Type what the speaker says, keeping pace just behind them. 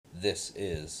This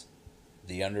is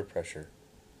the Under Pressure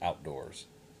Outdoors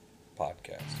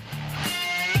podcast.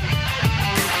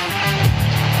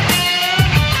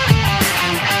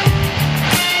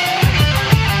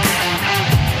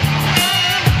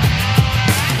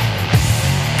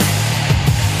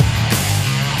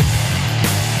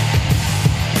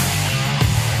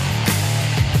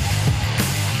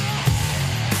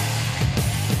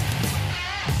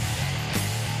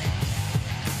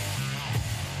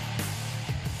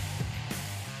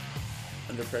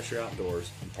 Under Pressure Outdoors,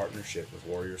 in partnership with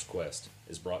Warriors Quest,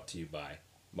 is brought to you by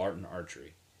Martin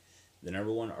Archery, the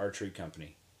 #1 archery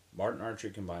company. Martin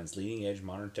Archery combines leading-edge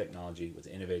modern technology with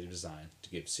innovative design to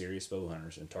give serious bow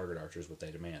hunters and target archers what they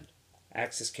demand.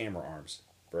 Axis Camera Arms,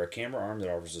 for a camera arm that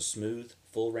offers a smooth,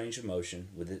 full range of motion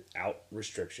without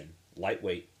restriction,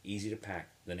 lightweight, easy to pack.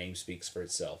 The name speaks for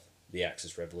itself. The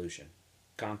Axis Revolution.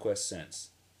 Conquest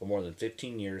Scents. For more than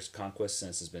 15 years, Conquest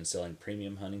Scents has been selling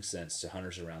premium hunting scents to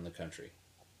hunters around the country.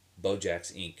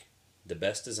 Bowjacks Inc., the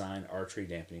best designed archery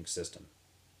dampening system.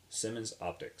 Simmons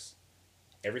Optics,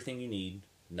 everything you need,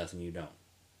 nothing you don't.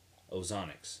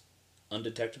 Ozonics,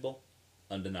 undetectable,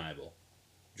 undeniable.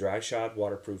 Dry shod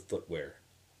waterproof footwear,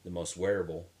 the most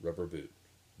wearable rubber boot.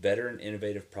 Veteran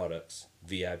innovative products,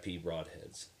 VIP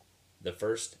broadheads. The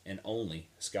first and only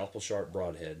scalpel sharp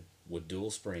broadhead with dual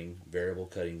spring variable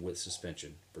cutting width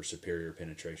suspension for superior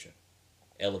penetration.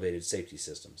 Elevated safety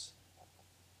systems.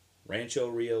 Rancho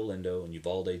Rio Lindo in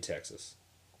Uvalde, Texas.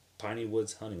 Piney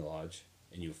Woods Hunting Lodge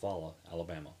in Eufaula,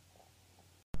 Alabama.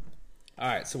 All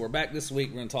right, so we're back this week.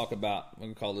 We're going to talk about, we're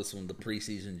going to call this one the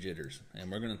preseason jitters.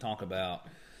 And we're going to talk about,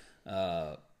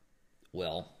 the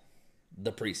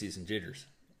preseason jitters.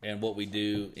 And what we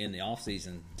do in the off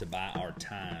season to buy our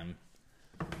time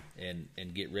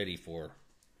and get ready for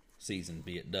season,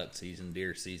 be it duck season,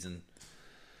 deer season,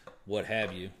 what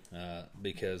have you,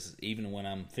 because even when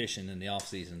I'm fishing in the off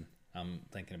season, I'm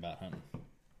thinking about hunting.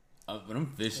 When I'm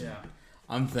fishing,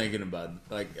 I'm thinking about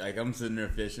like I'm sitting there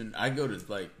fishing. I go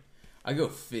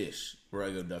fish where I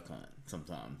go duck hunt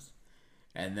sometimes,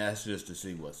 and that's just to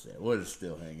see what's there, what is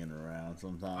still hanging around.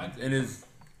 Sometimes it is.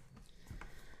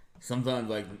 Sometimes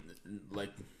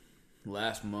like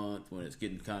last month when it's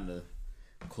getting kind of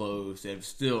close, if it's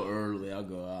still early, I'll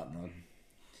go out and I'll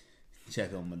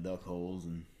check on my duck holes.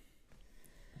 And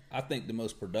I think the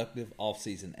most productive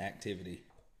off-season activity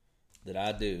that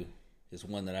I do is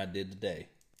one that I did today,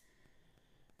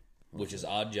 which is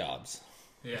odd jobs.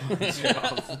 Yeah.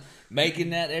 Making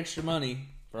that extra money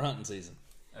for hunting season.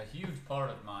 A huge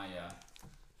part of my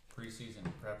preseason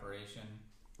preparation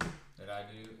that I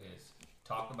do is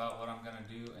talk about what I'm going to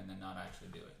do and then not actually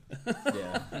do it.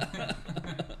 yeah,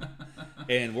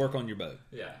 And work on your bow.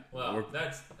 Yeah. Well,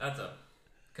 that's a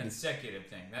consecutive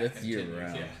thing. That's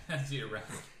year-round. Yeah, that's year-round.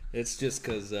 It's just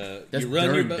because that's you run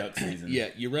your during boat. duck season. Yeah,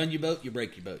 you run your boat, you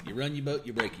break your boat. You run your boat,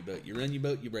 you break your boat. You run your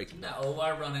boat, you break your boat. No,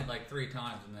 I run it like 3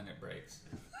 times and then it breaks.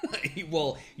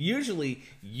 Well, usually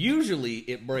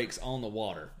it breaks on the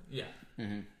water. Yeah.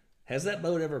 Mm-hmm. Has that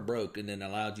boat ever broke and then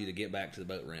allowed you to get back to the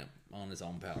boat ramp on its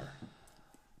own power?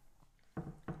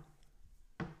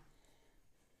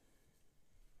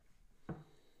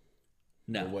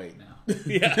 No. Wait. No.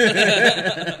 Yeah.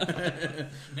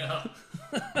 No.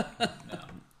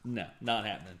 No, not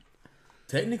happening.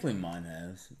 Technically, mine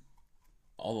has.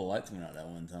 All the lights went out that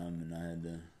one time, and I had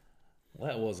to. Well,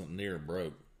 that wasn't near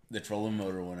broke. The trolling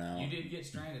motor went out. You did get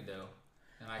stranded though.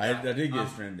 And I did get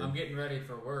stranded. I'm getting ready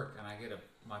for work and I get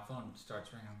my phone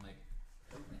starts ringing. I'm like,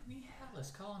 me hell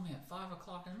is calling me at 5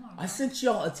 o'clock in the morning. I sent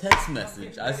y'all a text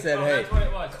message. I said, "Hey, that's what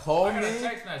it was. call I got me a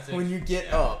text message. when you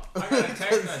get up." I got a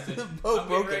text message. The boat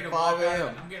broke at 5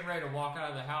 a.m. I'm getting ready to walk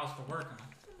out of the house for work. I'm like,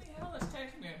 who the hell is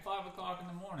texting me at 5 o'clock in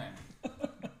the morning?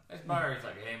 This buyer is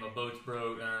like, hey, my boat's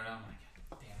broke. And I'm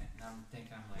like, damn it. And I'm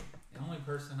thinking, the only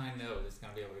person I know that's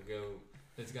going to be able to go,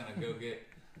 that's going to go get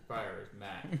buyer is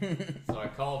Matt. So I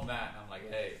called Matt and I'm like,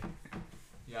 hey,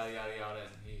 yada, yada, yada.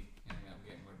 And he ended up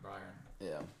getting with Brian.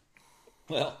 Yeah.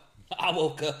 Well, I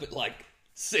woke up at like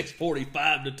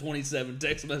 6:45 to 27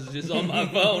 text messages on my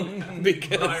phone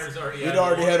because Breyer's already we'd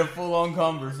already had a full-on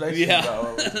conversation about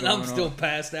what was and going I'm still on.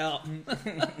 passed out.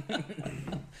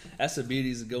 That's the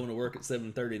beauties of going to work at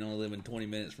 7:30 and only living 20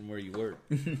 minutes from where you work.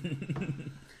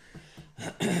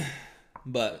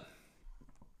 But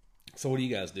so, what do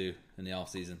you guys do in the off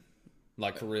season?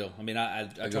 Like for real? I mean, I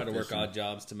try to work fishing. odd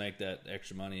jobs to make that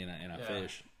extra money, and I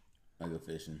fish. I go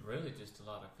fishing. Really, just a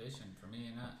lot of fishing for me,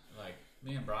 and that like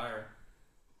me and Breyer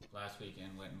last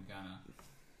weekend went and kind of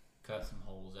cut some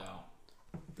holes out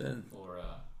Then for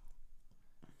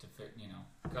to fit,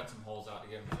 cut some holes out to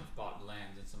get them some spot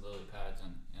lands and some lily pads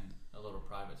and a little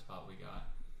private spot we got.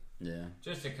 Yeah.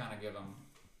 Just to kind of give them.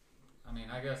 I mean,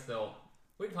 I guess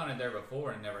we've hunted there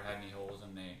before and never had any holes,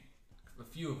 and a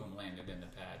few of them landed in the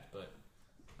pads, but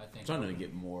I think Trying to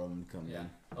get more of them to come in.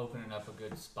 Opening up a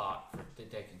good spot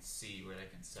that they can see where they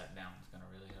can set down is going to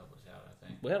really help us out, I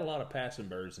think. We had a lot of passing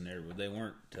birds in there, but they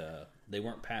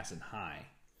weren't passing high.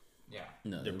 Yeah.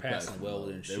 No, they're passing well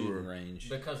within shooting range.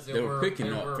 Because they were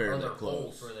picking up fairly other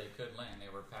close holes where they could land.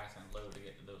 They were passing low to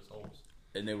get to those holes.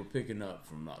 And they were picking up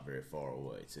from not very far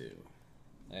away, too.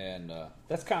 And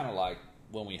that's kind of like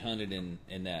when we hunted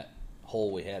in that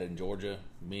hole we had in Georgia.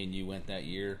 Me and you went that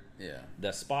year. Yeah.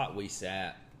 The spot we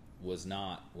sat was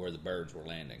not where the birds were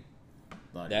landing.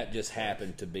 Not that just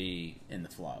happened to be in the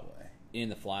flyway. In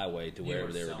the flyway to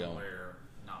wherever they were going. Somewhere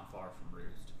not far from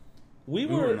roost. We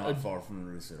were not far from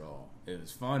the roost at all. It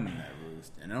was fun in that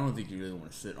roost, and I don't think you really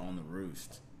want to sit on the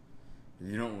roost.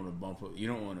 You don't want to bump it. You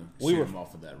don't want to shoot them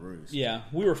off of that roost. Yeah,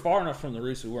 we were far enough from the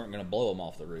roost we weren't going to blow them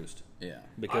off the roost. Yeah,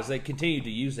 because they continued to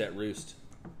use that roost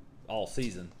all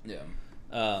season. Yeah.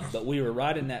 But we were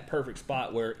right in that perfect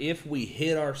spot where if we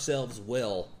hit ourselves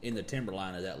well in the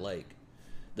timberline of that lake,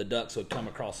 the ducks would come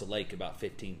across the lake about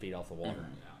 15 feet off the water.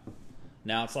 Yeah.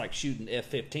 Now it's like shooting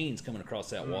F-15s coming across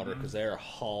that water because they're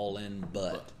hauling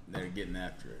butt. They're getting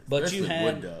after it. But especially you had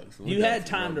wood ducks. you had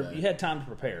time to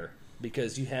prepare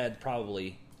because you had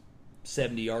probably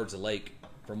 70 yards of lake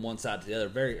from one side to the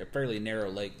other, a fairly narrow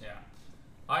lake. Yeah,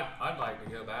 I'd like to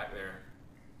go back there.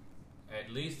 At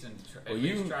least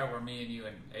try where me and you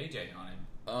and AJ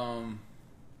hunted.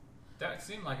 That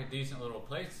seemed like a decent little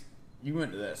place. You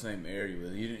went to that same area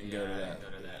with it. You didn't go to that.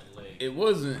 Go to that lake. It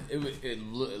wasn't. It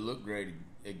looked great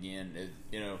again.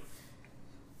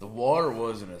 The water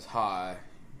wasn't as high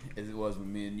as it was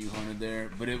when me and you hunted there,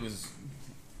 but it was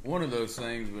one of those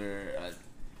things where,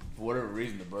 for whatever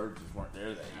reason, the birds just weren't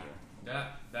there that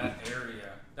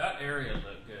year. That area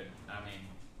looked good. I mean,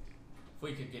 if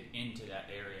we could get into that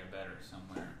area better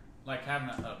somewhere, like having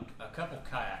a couple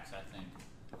kayaks, I think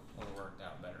would have worked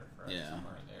out better for us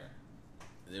somewhere there.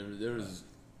 There was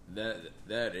that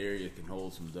area can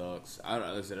hold some ducks. Like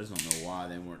I said, I just don't know why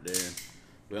they weren't there.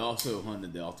 We also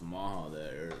hunted the Altamaha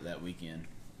that weekend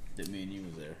that me and you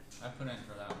was there. I put in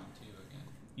for that one too again.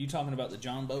 You talking about the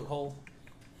John boat hole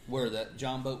where that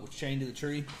John boat was chained to the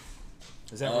tree?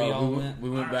 Is that where y'all went? We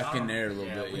went back in there a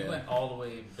little bit. We went all the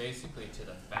way basically to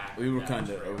the back. We were kind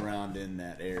of around in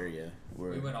that area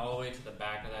where we went all the way to the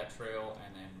back of that trail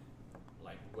and then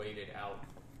like waded out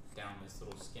down this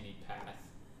little skinny path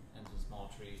and some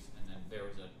small trees, and then there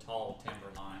was a tall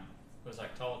timber line. It was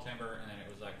like tall timber, and then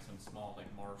it was like some small like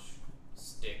marsh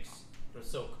sticks. It was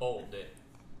so cold that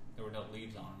there were no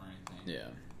leaves on them or anything. Yeah.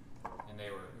 And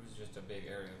it was just a big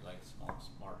area of like small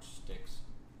marsh sticks.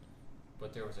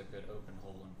 But there was a good open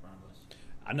hole in front of us.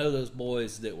 I know those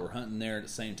boys that were hunting there at the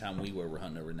same time we were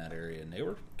hunting over in that area, and they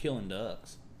were killing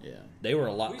ducks. Yeah. They were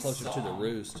a lot closer to the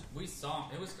roost. We saw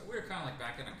them. We were kind of like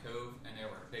back in a cove, and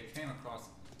they came across.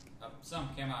 Some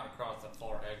came out across the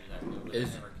far edge of that cove, but they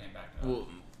never came back to us. Well,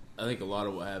 I think a lot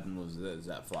of what happened was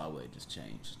that flyway just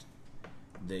changed.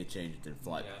 They changed their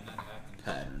flight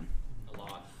pattern a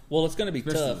lot. Well, it's going to be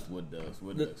especially tough. With wood ducks.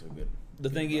 Wood ducks are good.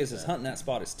 The thing is hunting that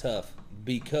spot is tough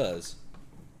because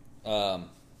that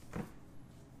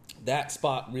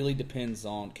spot really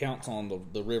counts on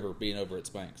the river being over its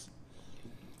banks.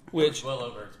 Which well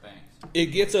over its banks. It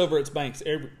gets over its banks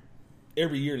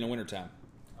every year in the wintertime.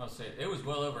 I'll say it was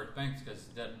well over its banks because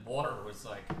that water was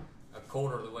like a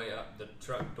quarter of the way up the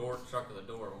truck of the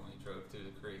door when we drove through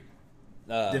the creek.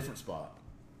 Different spot.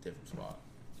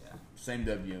 Yeah. Same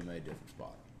WMA, different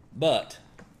spot. But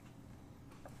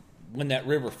when that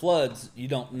river floods, you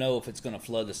don't know if it's going to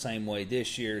flood the same way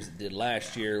this year as it did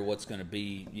last year. What's going to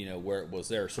be, where it was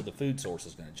there. So the food source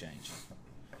is going to change.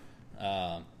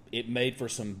 It made for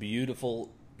some beautiful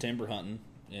timber hunting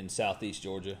in southeast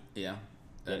Georgia. Yeah.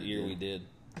 That year we did.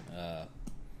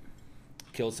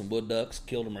 Killed some wood ducks,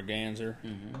 killed a merganser.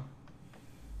 Mm-hmm.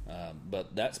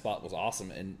 But that spot was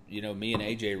awesome. And, me and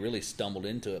AJ really stumbled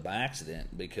into it by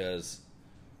accident because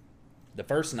the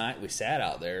first night we sat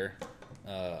out there,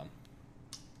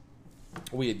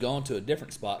 we had gone to a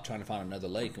different spot trying to find another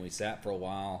lake, and we sat for a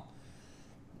while.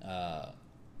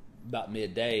 About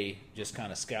midday, just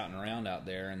kind of scouting around out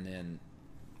there, and then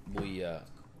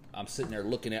I'm sitting there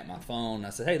looking at my phone. And I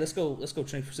said, "Hey, let's go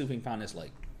see if we can find this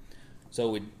lake."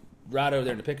 So we ride over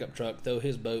there in the pickup truck, throw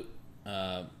his boat.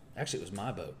 Actually, it was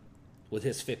my boat with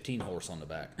his 15 horse on the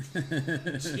back.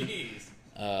 Jeez.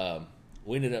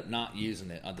 We ended up not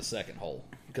using it on the second hole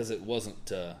because it wasn't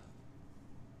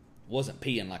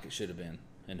peeing like it should have been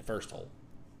in the first hole.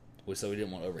 So we didn't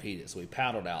want to overheat it. So we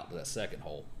paddled out to that second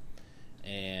hole.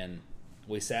 And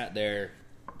we sat there,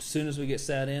 As soon as we get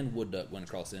sat in, wood duck went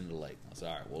across the end of the lake. I said,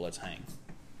 all right, well, let's hang.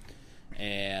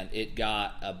 And it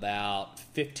got about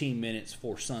 15 minutes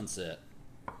before sunset,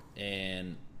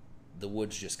 and the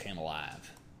woods just came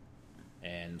alive.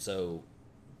 And so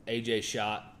AJ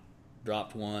shot,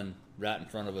 dropped one right in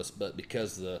front of us, but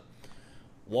because the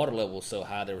water level was so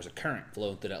high, there was a current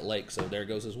flowing through that lake. So there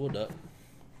goes his wood duck,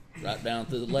 right down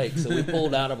through the lake. So we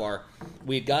pulled out of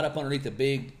we got up underneath the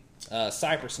big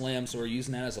cypress limb, so we're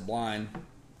using that as a blind.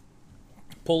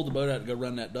 Pulled the boat out to go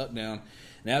run that duck down.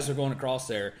 And as we're going across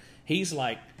there, he's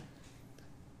like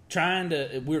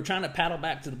we were trying to paddle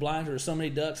back to the blind. There were so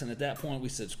many ducks, and at that point we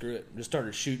said, screw it. Just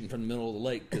started shooting from the middle of the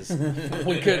lake because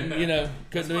we couldn't do anything else.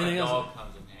 A dog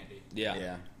comes in handy.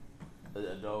 Yeah.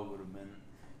 A dog would have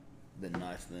been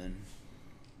nice then.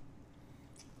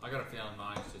 I got a feeling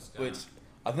mine's just Which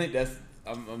I think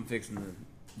I'm fixing to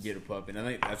get a puppy, and I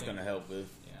think that's going to help with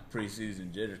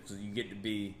preseason jitters because you get to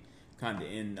be kind of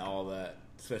in all that,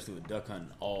 especially with duck hunting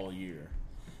all year.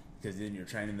 Because then you're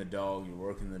training the dog, you're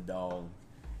working the dog,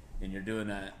 and you're doing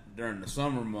that during the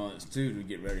summer months too to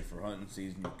get ready for hunting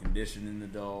season. You're conditioning the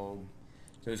dog,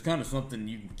 so it's kind of something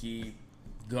you can keep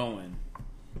going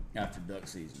after duck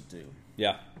season too.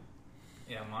 Yeah.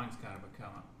 Yeah, mine's kind of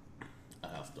become A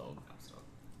house dog.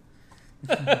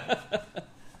 a dog.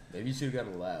 Maybe you should have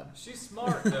got a lab. She's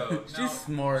smart though. She's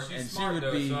smart, she's and smart, she would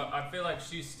though, be. So I feel like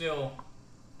she's still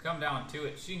come down to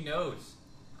it. She knows.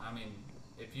 I mean,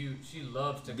 she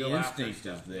loves to The go after instinct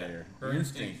stuff. is there. Yeah, her The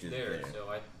instinct's instinct is there. there. So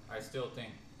I still think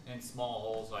in small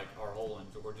holes like our hole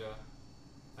in Georgia,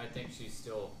 I think she's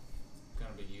still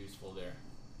gonna be useful there.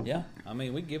 Yeah. I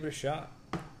mean, we give it a shot.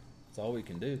 That's all we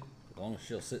can do, as long as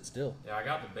she'll sit still. Yeah, I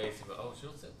got the base of it. Oh,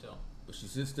 she'll sit still. Will she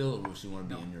sit still, or will she want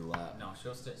to be in your lap? No,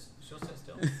 she'll sit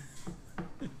still.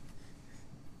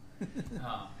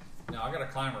 No, I got a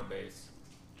climber base,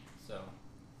 so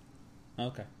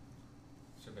Okay.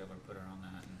 she'll be able to put her on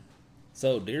that. And,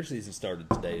 So deer season started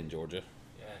today in Georgia.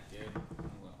 yeah, dude,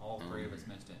 all three of us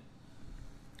missed it.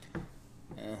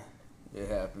 It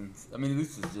happens. I mean, at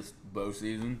least it's just bow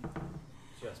season.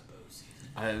 Just bow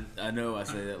season. I know I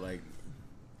say that like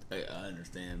I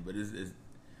understand, but it's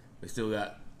we still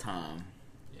got time.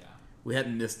 Yeah. We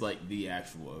hadn't missed like the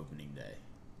actual opening day.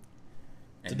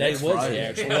 And Today next was Friday- the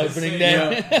actual Yeah, opening see,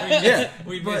 day. Yeah,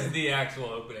 We missed the actual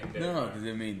opening day. no, because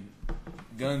I mean,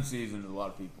 gun season. A lot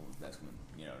of people. That's when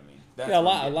you know what I mean. That's Yeah, a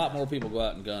when lot more people go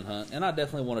out and gun hunt, and I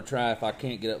definitely want to try. If I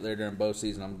can't get up there during bow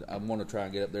season, I want to try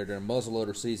and get up there during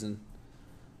muzzleloader season,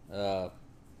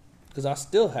 because I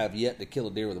still have yet to kill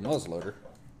a deer with a muzzleloader.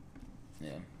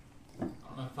 Yeah. I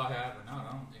don't know if I have or not.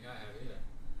 I don't think I have either.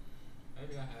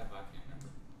 Maybe I have. I can't remember.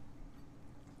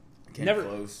 Came Never-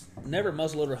 close. Never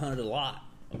muzzleloader hunted a lot.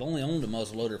 I've only owned a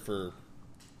muzzleloader for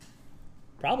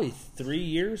probably 3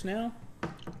 years now. I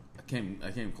came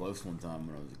close one time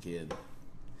when I was a kid.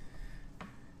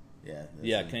 Yeah. that's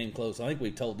Yeah, it. came close. I think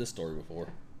we told this story before.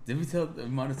 Did we tell? We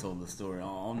might have told the story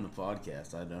on the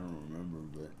podcast. I don't remember,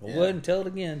 but Well, yeah. go ahead and tell it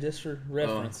again, just for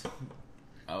reference.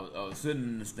 I was sitting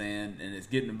in the stand, and it's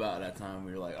getting about that time.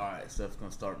 We were like, all right, stuff's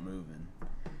gonna start moving,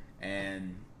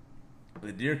 and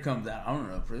the deer comes out. I don't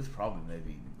know, it's probably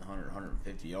maybe 100,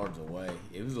 150 yards away.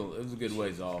 It was a good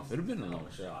ways off. It'd have been a long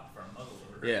shot. Shot for a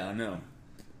muzzleloader. Yeah, I know.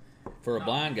 For a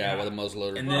blind guy Yeah. with a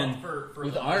muzzleloader. And Well, then for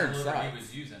with the iron muzzleloader sights. he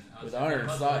was using. With The iron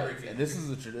muzzleloader sights, he and was this is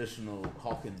a traditional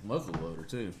Hawkins muzzleloader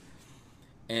too.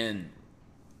 And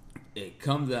it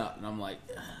comes out, and I'm like,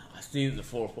 I see the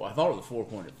 4-point. I thought it was a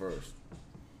 4-point at first,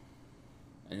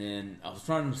 and then I was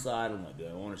trying to decide. I'm like, do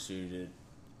I want to shoot it?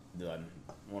 Do I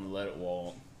want to let it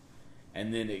walk?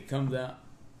 And then it comes out,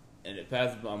 and it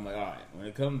passes by. I'm like, all right. When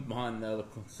it comes behind the other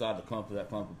side of the clump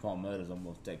of palmettos, I'm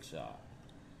gonna take a shot.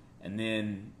 And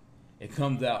then it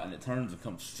comes out, and it turns and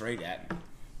comes straight at me.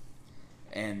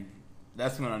 And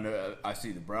that's when I know I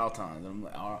see the brow tines. And I'm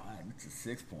like, all right, it's a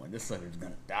 6-point. This sucker's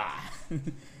gonna die.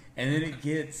 And then it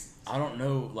gets, I don't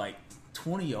know, like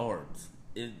 20 yards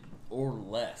or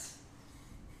less.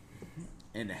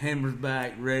 And the hammer's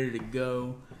back, ready to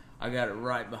go. I got it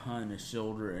right behind the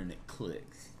shoulder, and it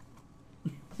clicks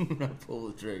when I pull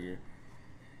the trigger.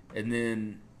 And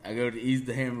then I go to ease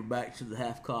the hammer back to the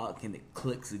half cock, and it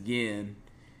clicks again.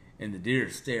 And the deer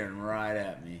is staring right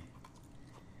at me.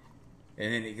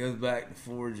 And then it goes back to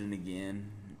foraging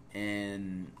again,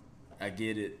 and I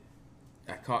get it.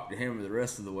 I cock the hammer the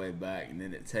rest of the way back, and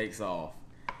then it takes off.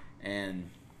 And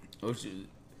which is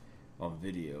on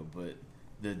video, but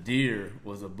the deer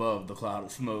was above the cloud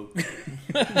of smoke.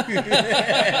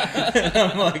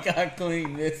 I'm like, I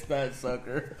clean missed that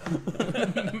sucker. I was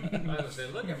gonna say,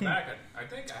 looking back, I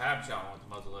think I have shot one with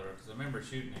the muzzleloader because I remember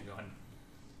shooting and going,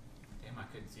 damn, Damn, I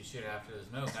couldn't see shit after the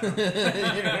smoke.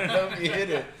 I You don't know if you hit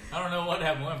it. don't know what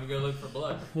happened. We'll have to go look for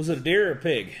blood. Was it a deer or a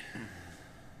pig?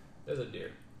 There's a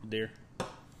deer. Deer.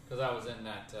 Because I was in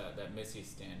that Missy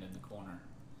stand in the corner.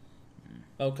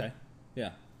 Okay.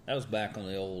 Yeah. That was back on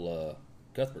the old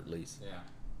Cuthbert lease. Yeah.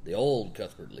 The old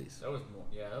Cuthbert lease. That was more.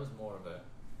 Yeah, that was more of a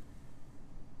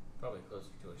probably closer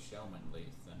to a Shellman lease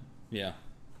than Yeah.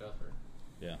 Cuthbert.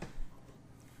 Yeah.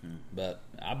 But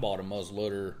I bought a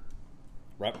muzzleloader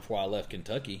right before I left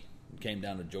Kentucky and came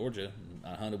down to Georgia.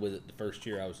 I hunted with it the first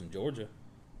year I was in Georgia,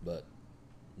 but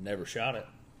never shot it.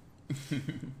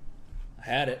 I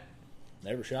had it,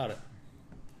 never shot it.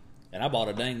 And I bought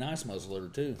a dang nice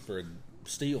muzzleloader too for a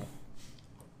steel.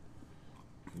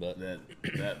 But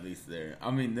That lease there.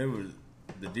 I mean,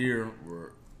 the deer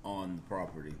were on the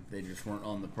property. They just weren't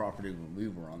on the property when we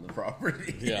were on the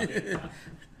property. Yeah.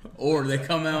 Or they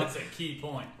come out. That's a key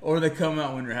point. Or they come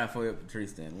out when you're halfway up the tree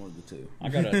stand. One of the two. I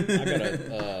got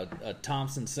a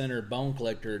Thompson Center Bone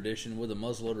Collector edition with a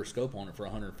muzzleloader scope on it for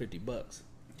 $150. That's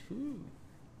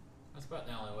about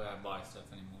the only way I buy stuff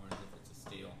anymore is if it's a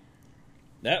steal.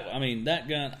 That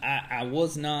gun, I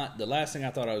was not, the last thing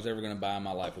I thought I was ever going to buy in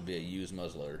my life would be a used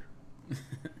muzzleloader.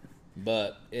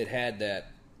 But it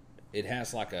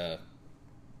has like a,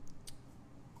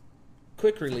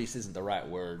 quick release isn't the right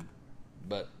word,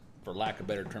 but for lack of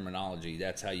better terminology,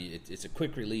 that's how it's a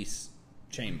quick release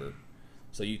chamber.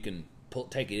 So you can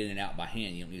take it in and out by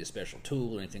hand. You don't need a special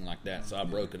tool or anything like that. So I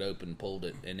broke it open, pulled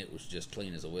it, and it was just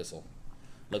clean as a whistle.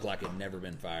 Looked like it had never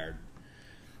been fired.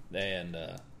 And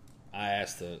I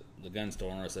asked the gun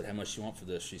store owner, I said, how much you want for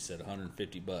this? She said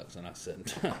 $150. And I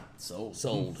said,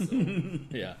 sold.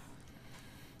 Yeah.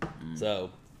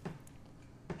 So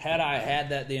had I had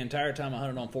that the entire time I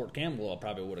hunted on Fort Campbell, I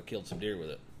probably would have killed some deer with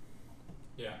it.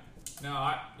 Yeah.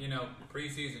 No,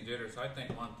 preseason jitters, I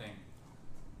think one thing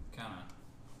kind of,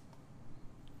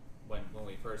 when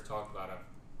we first talked about it,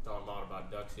 I thought a lot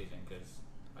about duck season because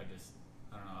I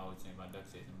don't know, I always think about duck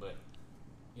season, but,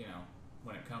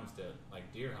 when it comes to,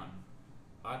 like, deer hunting,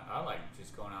 I like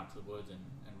just going out to the woods and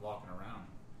walking around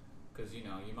because, you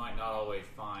might not always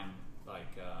find,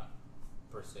 like,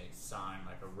 per se, sign,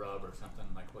 like a rub or something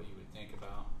like what you would think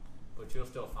about, but you'll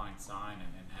still find sign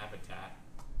and habitat,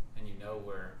 and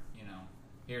where,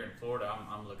 here in Florida,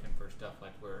 I'm looking for stuff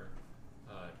like where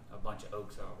a bunch of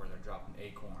oaks are, where they're dropping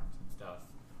acorns and stuff,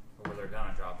 or where they're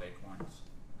gonna drop acorns.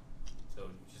 So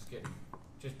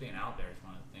just being out there is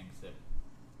one of the things that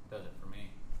does it for me.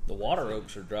 The water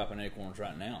oaks are dropping acorns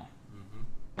right now,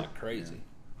 like crazy.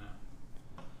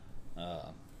 Yeah.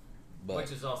 But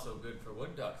which is also good for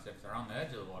wood ducks if they're on the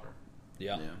edge of the water.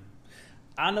 yeah.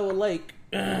 I know a lake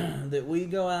that we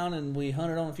go out and we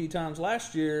hunted on a few times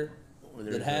last year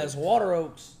that has water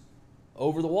oaks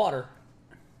over the water.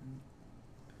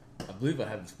 I believe I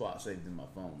have the spot saved in my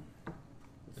phone.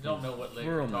 I don't know what lake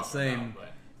We're you're on the talking same. about,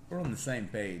 but We're on the same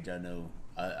page. I know.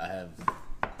 I have.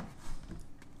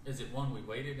 is it one we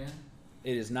waited in?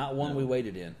 It is not one we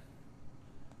waited in.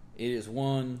 It is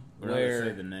one We're not gonna say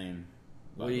where the name.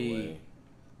 By the we way.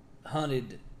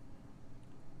 hunted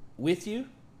with you.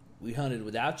 We hunted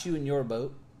without you in your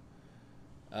boat.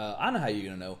 I know how you're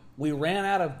going to know. We ran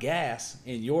out of gas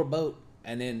in your boat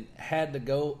and then had to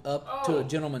go up to a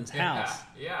gentleman's house.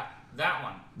 Yeah, that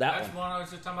one. That That's one. one I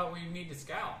was just talking about where you need to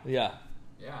scout. Yeah.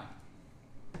 Yeah.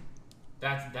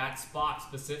 That spot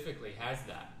specifically has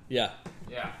that. Yeah.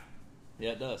 Yeah.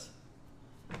 Yeah, it does.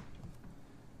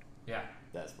 Yeah.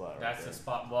 That spot. Right That's there. the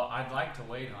spot. Well, I'd like to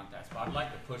wade on that spot. I'd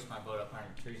like to push my boat up under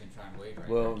the trees and try and wade right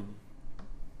Well, there.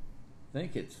 I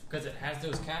think it's Because it has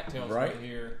those cattails right right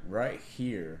here. Right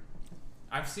here.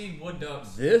 I've seen wood ducks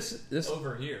This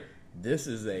over here. This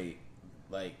is a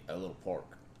little park.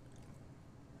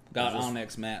 Got There's a-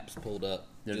 Onyx maps pulled up.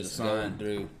 There's just a sign. going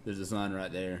through. There's a sign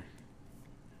right there.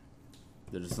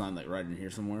 There's a sign like right in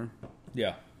here somewhere.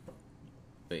 Yeah.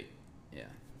 Wait, yeah,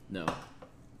 no.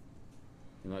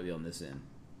 It might be on this end.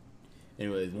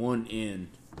 Anyway, one end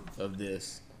of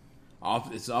this,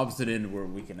 it's the opposite end where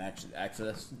we can actually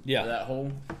access that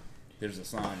hole. There's a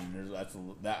sign, and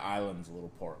that island's a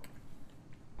little park.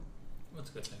 Well, it's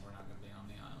a good thing we're not going to be on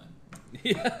the island.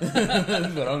 Yeah.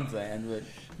 That's what I'm saying.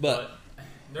 But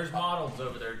there's models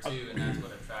over there too, and that's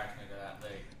what attracts me to that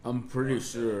lake. I'm pretty More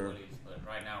so than sure. Woody's, but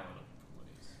right now we're looking for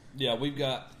Woody's. yeah, we've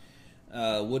got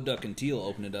Wood Duck and Teal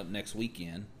opening up next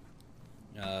weekend.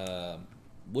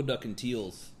 Wood Duck and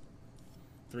Teal's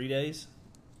 3 days,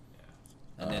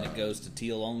 Yeah. and then it goes to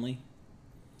Teal only.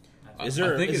 I Is think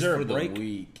there I think is it's there for a break? the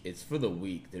week. It's for the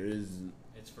week. There is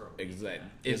it's for a week, exact.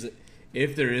 yeah. Is it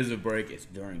If there is a break, it's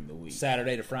during the week.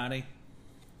 Saturday to Friday,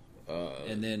 Uh,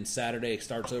 and then Saturday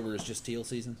starts over as just Teal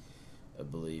season? I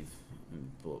believe. Let me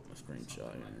pull up my screenshot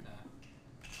Something here.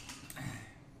 like that.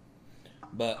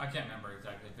 But I can't remember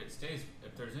exactly.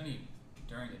 If there's any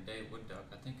during the day wood duck,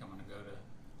 I think I'm going to go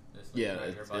to this. Like, Yeah,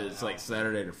 right here by the it's like house.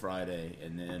 Saturday to Friday,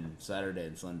 and then Saturday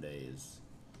and Sunday is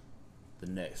the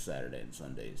next Saturday and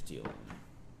Sunday is teal.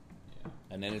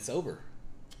 and then it's over.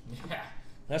 Yeah.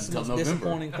 That's the Until most November.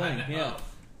 disappointing thing. I know. Yeah.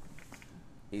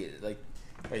 Yeah,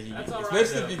 That's all right,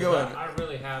 especially though, if you go 'cause and, I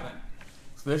really haven't.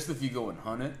 especially if you go and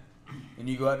hunt it, and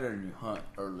you go out there and you hunt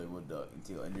early wood duck and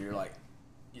teal, and you're like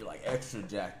extra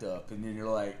jacked up, and then you're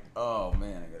like, oh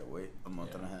man, I gotta wait a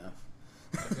month and a half.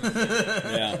 I was gonna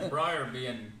say, Yeah. Briar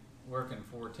working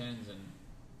 410s and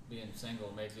being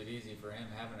single makes it easy for him.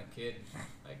 Having a kid,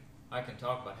 like I can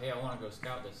talk about, hey, I want to go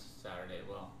scout this Saturday.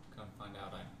 Well, come find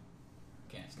out I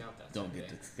can't scout that. Don't Saturday.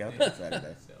 get to scout that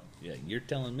Saturday. So Yeah, you're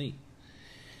telling me.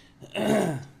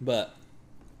 But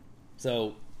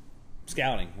so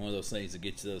scouting, one of those things that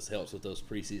gets you helps with those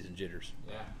preseason jitters.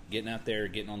 yeah, Getting out there,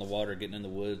 getting on the water, getting in the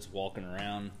woods, walking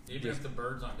around. even if the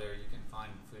birds aren't there, you can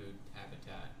find food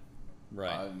habitat.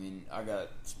 Right. I mean, I got You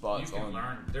spots can on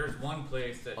learn. There's one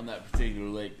place that on that particular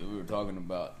lake that we were talking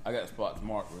about. I got spots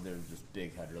marked where there's just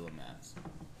big hydrilla mats.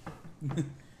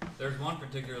 there's one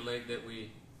particular lake that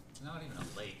it's not even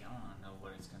a lake. I don't know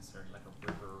what it's considered, like a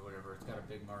river or whatever. It's got a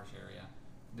big marsh area.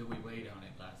 That we weighed on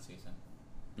it last season.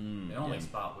 The only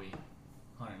spot we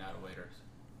hunted out of waders.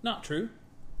 Not true.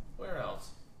 Where else?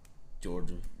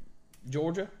 Georgia,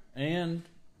 Georgia and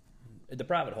the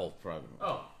private hole. probably.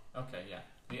 Oh, okay, yeah.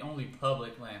 The only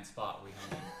public land spot we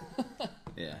hunted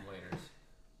Yeah. in waders.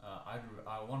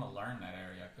 I want to learn that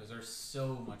area because there's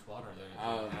so much water there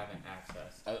that we haven't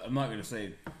accessed. I'm not gonna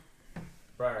say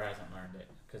Briar hasn't learned it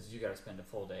because you got to spend a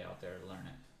full day out there to learn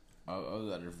it. I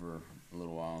was out there for a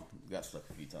little while. Got stuck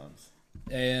a few times.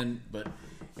 And But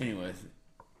anyways,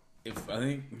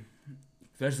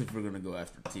 especially if we're gonna go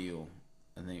after teal,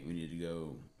 I think we need to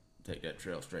go take that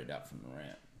trail straight out from the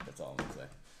ramp. That's all I'm gonna say.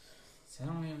 See, I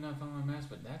don't even know if I'm gonna mess,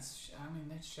 but that's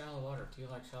shallow water. Teal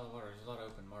like shallow water. There's a lot of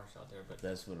open marsh out there, but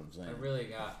That's what I'm saying. I really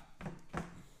got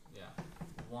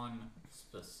one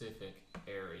specific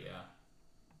area,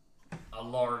 a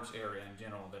large area in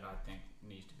general that I think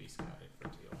needs to be scouted for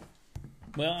teal.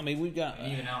 well, I mean, we've got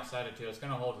And even outside of teal, it's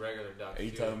going to hold regular ducks. Are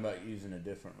you too. talking about using a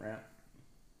different ramp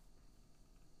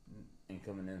and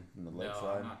coming in from the No,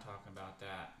 lakeside? I'm not talking about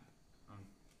that.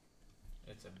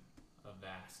 It's a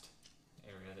vast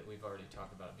area that we've already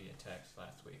talked about via text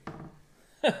last week.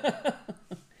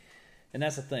 and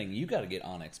that's the thing. You got to get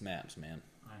Onyx maps, man.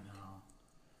 I know.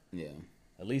 Yeah.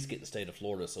 At least get the state of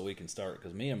Florida so we can start.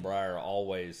 Because me and Briar are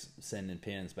always sending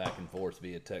pins back and forth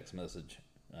via text message,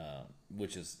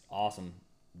 which is awesome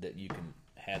that you can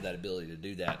have that ability to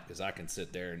do that. Because I can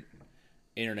sit there and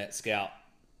internet scout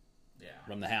Yeah.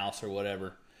 from the house or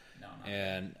whatever, No, not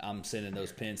and I'm sending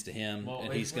those pins to him, Well, and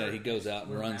wait, he goes out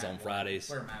and where runs Matt on Fridays.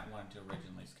 Where Matt wanted to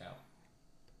originally scout.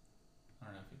 I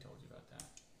don't know if he told you about that.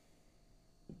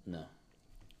 No.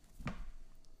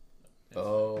 It's-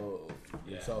 Oh,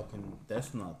 you're Yeah. talking.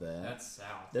 That's not that. That's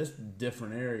south. That's a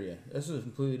different area. That's a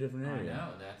completely different I area.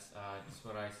 know. That's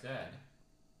what I said.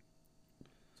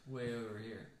 It's way over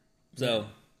here, So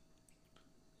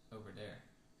over there,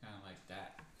 kind of like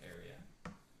that area.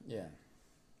 Yeah.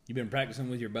 you been practicing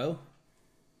with your bow?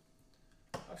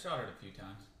 I've shot it a few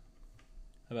times.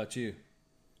 How about you?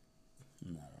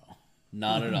 Not at all.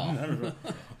 Not at all.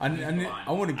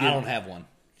 I want to get. I don't have one,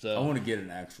 so I want to get an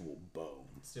actual bow.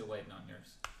 Still waiting on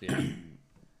yours. yeah.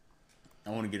 I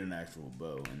want to get an actual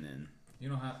bow and then You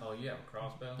don't have. Oh, you have a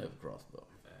crossbow. have a crossbow.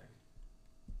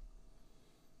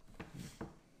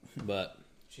 Fag. But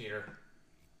Cheater.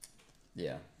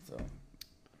 Yeah. So.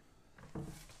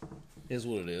 is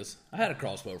what it is. I had a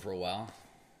crossbow for a while.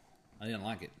 I didn't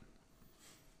like it.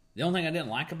 The only thing I didn't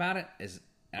like about it is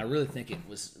I really think it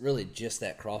was really just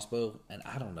that crossbow, and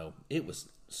I don't know. It was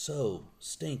so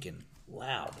stinking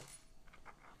loud.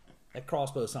 That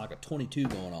crossbow sounded like a 22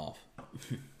 going off,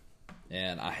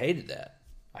 and I hated that.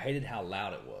 I hated how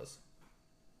loud it was.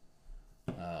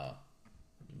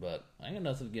 But I ain't got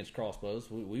nothing against crossbows.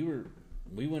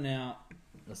 We went out.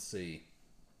 Let's see.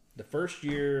 The first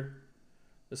year,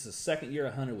 this is the second year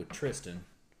I hunted with Tristan.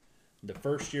 The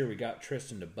first year we got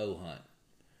Tristan to bow hunt.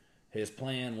 His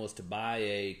plan was to buy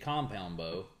a compound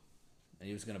bow, and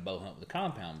he was going to bow hunt with a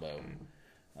compound bow.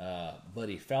 But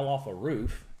he fell off a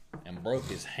roof and broke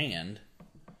his hand,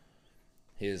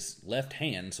 his left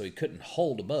hand, so he couldn't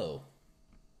hold a bow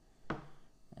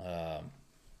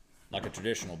like a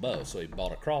traditional bow. So he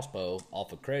bought a crossbow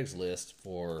off of Craigslist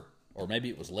for, or maybe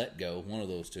it was Let Go, one of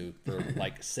those two, for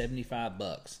like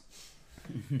 $75.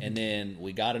 And then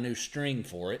we got a new string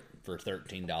for it for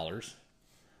 $13.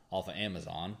 off of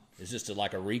Amazon. It's just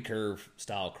like a recurve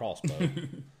style crossbow.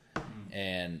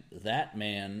 And that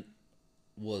man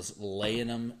was laying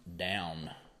them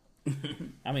down.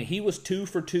 I mean, he was 2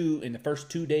 for 2 in the first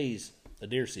 2 days of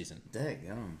deer season.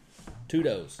 Daggum. 2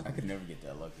 does. I could never get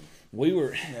that lucky. We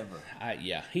were, Never.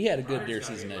 Yeah, he had a good Briar's deer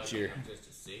gotta season get that lucky year. just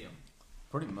to see him.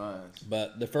 Pretty much.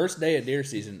 But the first day of deer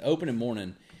season, opening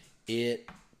morning, it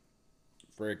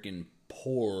freaking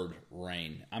poured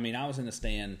rain. I mean, I was in the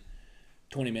stand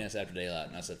 20 minutes after daylight,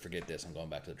 and I said, "Forget this. I'm going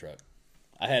back to the truck."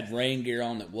 I had rain gear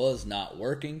on that was not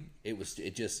working. I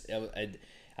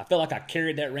felt like I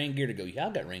carried that rain gear to go, yeah,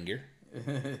 I've got rain gear.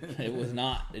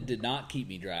 It did not keep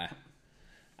me dry.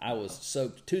 I was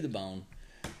soaked to the bone.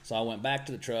 So I went back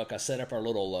to the truck. I set up our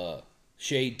little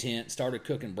shade tent, started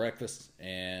cooking breakfast,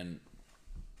 and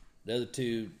the other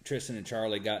two, Tristan and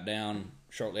Charlie, got down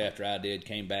shortly after I did,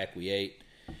 came back, we ate,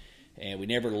 and we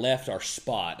never left our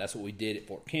spot. That's what we did at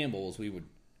Fort Campbell, is we would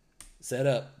set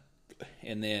up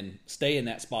and then stay in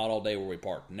that spot all day where we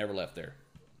parked. Never left there.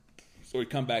 So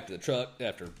we'd come back to the truck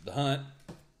after the hunt,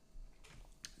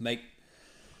 make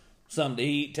something to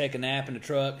eat, take a nap in the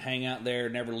truck, hang out there,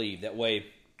 never leave. That way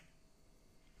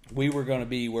we were going to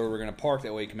be where we were going to park.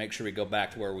 That way we can make sure we go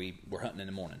back to where we were hunting in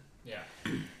the morning. Yeah.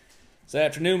 So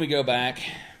afternoon we go back,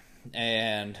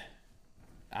 and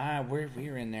we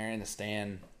were in there in the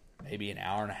stand maybe an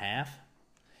hour and a half,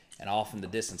 and off in the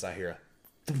distance I hear a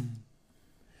thum.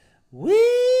 Woo!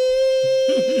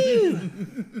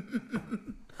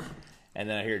 And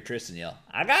then I hear Tristan yell,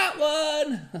 "I got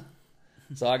one!"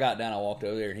 So I got down, I walked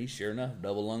over there, and he sure enough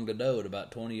double lunged a doe at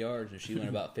about 20 yards, and she went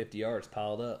about 50 yards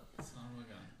piled up. Oh my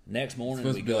God. Next morning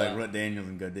Supposed we to be go like out. Rut Daniels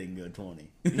and didn't go 20.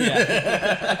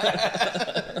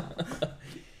 Yeah.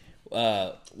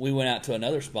 We went out to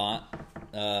another spot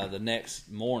the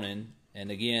next morning, and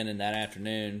again in that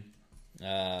afternoon,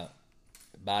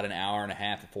 about an hour and a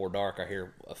half before dark, I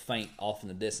hear a faint off in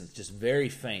the distance, just very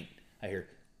faint. I hear,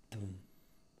 boom.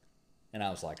 And I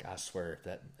was like, I swear,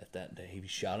 if that day he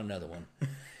shot another one.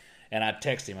 And I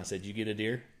texted him. I said, "You get a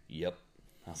deer?" "Yep."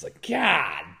 I was like,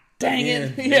 God dang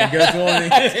it! Yeah. Go 20.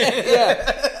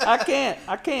 Yeah,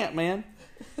 I can't, man.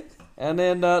 And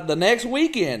then the next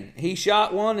weekend, he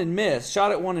shot one and missed.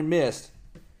 Shot at one and missed.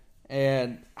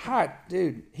 And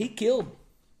dude, he killed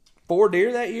 4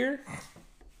 deer that year.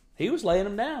 He was laying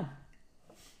them down.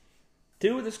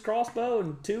 2 with his crossbow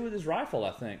and 2 with his rifle,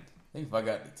 I think. I think if I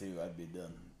got to 2, I'd be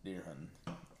done deer hunting.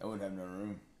 I wouldn't have no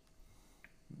room.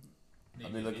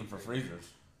 I've been looking for freezers.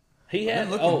 He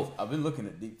had I've been looking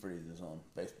at deep freezers on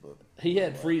Facebook. he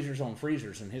had freezers on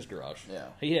freezers in his garage. Yeah.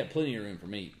 He had plenty of room for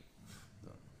meat.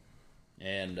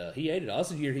 And he ate it.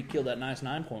 Also, the year he killed that nice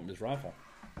 9-point with his rifle.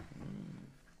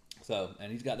 So,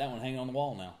 and he's got that one hanging on the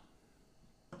wall now.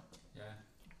 Yeah.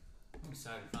 I'm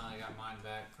excited. Finally got mine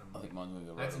back from. I think mine's gonna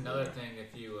go right That's over another there. thing.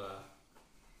 If you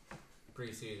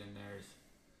preseason, if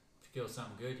you kill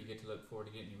something good, you get to look forward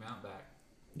to getting your mount back.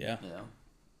 Yeah. Yeah.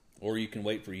 Or you can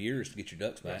wait for years to get your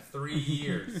ducks Yeah, back. 3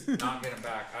 years not getting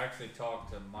back. I actually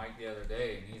talked to Mike the other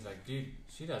day, and he's like, "Dude,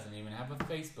 she doesn't even have a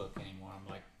Facebook anymore." I'm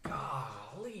like,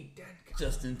 "Golly, Dad,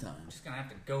 Just in time. I'm just gonna have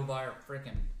to go by her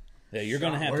freaking." Yeah, you're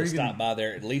going to have Where to are you stop by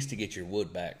there at least to get your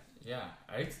wood back. Yeah,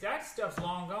 that stuff's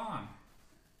long gone.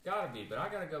 Gotta be, but I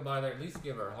gotta go by there at least to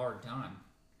give her a hard time.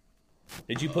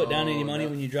 Did you put down any Oh, money no.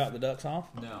 when you dropped the ducks off?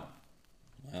 No.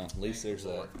 Well, at least Thank there's the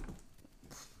that. Lord.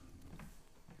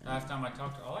 Last time I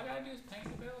talked to her, all I gotta do is paint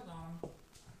the bells on them.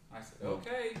 I said,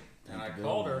 okay. And I Paint the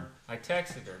called bill. her. I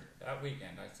texted her that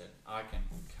weekend. I said, I can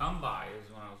come by. It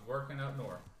was when I was working up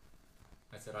north.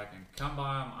 I said, I can come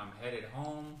by. I'm headed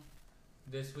home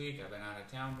this week. I've been out of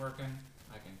town working.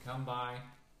 I can come by.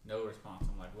 No response.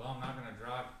 I'm like, well, I'm not gonna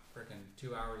drive freaking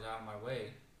 2 hours out of my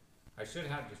way. I should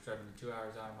have just driven 2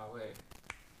 hours out of my way.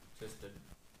 Just to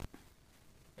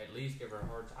at least give her a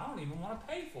hard time. I don't even want to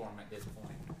pay for them at this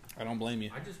point. I don't blame you.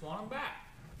 I just want them back.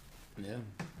 Yeah.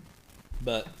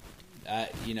 But,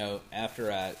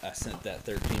 after I sent that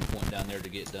 13-point down there to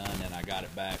get done and I got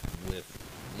it back with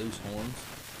loose horns,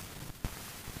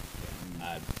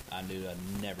 I knew I'd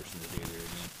never see the deer there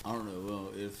again. I don't know.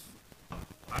 Well, if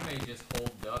I may just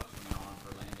hold ducks from now on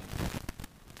for landing.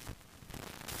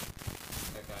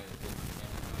 That guy that did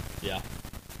my Yeah.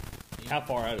 he, How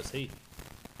far out is he?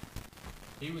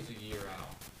 he was a year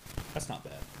out. That's not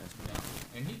bad. No.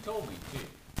 And he told me too.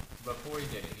 Before he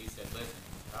did it, he said, "Listen,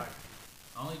 I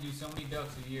only do so many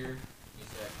ducks a year." He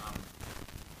said,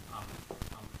 "I'm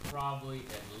probably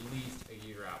at least a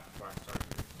year out before I start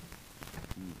yours."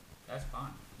 That's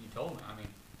fine. He told me. I mean,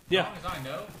 Yeah. as long as I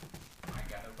know, I ain't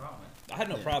got no problem with it. I had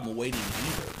no Yeah. problem waiting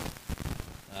either.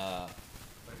 But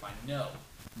if I know,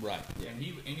 Right. And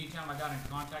he, anytime I got in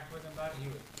contact with him about it, he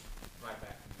would write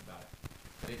back to me about it.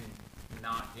 I didn't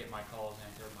not get my calls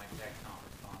answered, my text not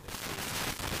responded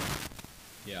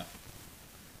to. Yeah.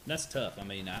 That's tough. I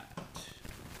mean, I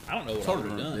don't know It's what I hard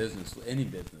to would have run a done. business, any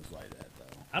business like that,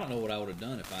 though. I don't know what I would have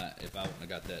done if I wouldn't have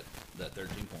got that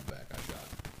 13 point back I shot.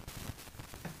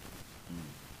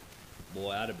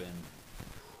 Boy, I'd have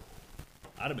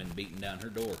been beating down her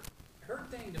door. Her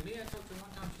thing to me, I talked to her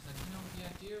one time, she's like, yeah,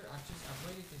 deer, I've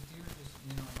waited because deer just,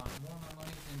 like more of my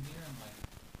money than deer. I'm like,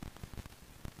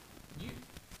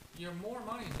 you're more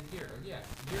money than deer. Yeah,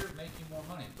 deer make you more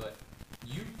money, but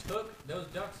you took those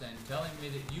ducks in telling me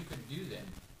that you could do them.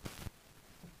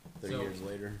 3 years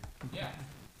later. Yeah,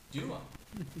 do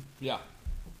them. Yeah.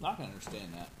 I can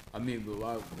understand that. I mean, but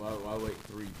why wait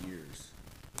 3 years?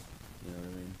 You know what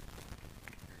I mean?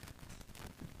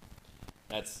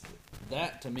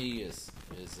 That to me is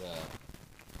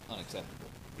unacceptable.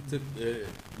 Took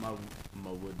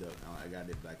my wood duck. I got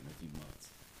it back in a few months.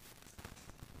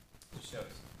 It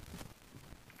shows.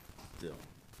 Still,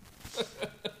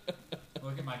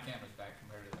 Look at my cameras back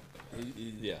compared to that.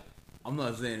 Yeah. I'm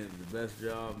not saying it's the best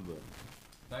job, but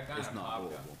That guy it's in not Pop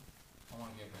horrible. Gun, I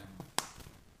want to give him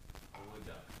a wood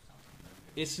duck or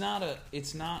something.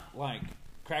 It's not like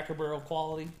Cracker Barrel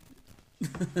quality,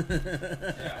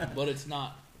 Yeah. but it's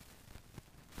not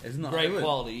It's not great it would-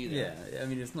 quality either. Yeah, I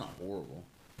mean it's not horrible.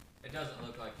 It doesn't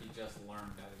look like he just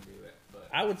learned how to do it, but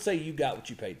I would say you got what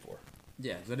you paid for.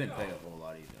 Yeah, 'cause I didn't pay a whole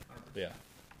lot either. 100%. Yeah.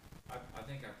 I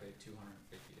think I paid $250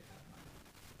 to have my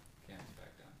cans back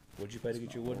done. What'd you pay to get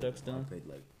It's your not wood ducks horrible. done? I paid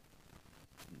like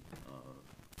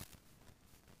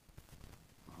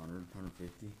 100,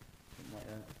 150, something like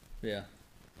that. Yeah.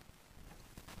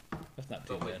 That's not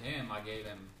too But bad. with him, I gave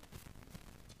him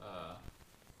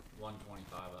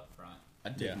 $125 up front.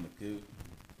 I'd take Yeah. him a coot.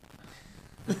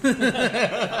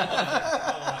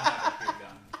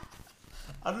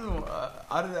 I want to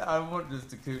have it done. I want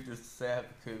just a coot just to say I have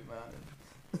a coot mounted.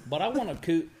 But I want a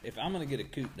coot. If I'm gonna get a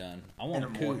coot done, I want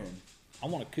And a a coot. moorhen. I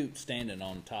want a coot standing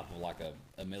on top of like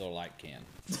a Miller Lite can.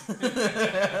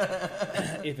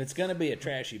 If it's gonna be a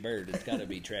trashy bird, it's got to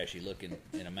be trashy looking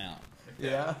in a mount.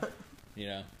 Yeah. You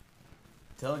know.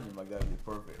 Telling you my guy would be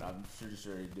perfect. I'm pretty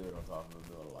sure he'd do it on top of a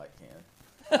Miller Lite can.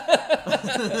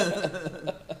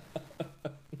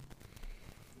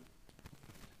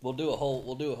 We'll do a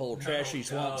whole trashy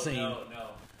swamp scene No.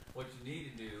 What you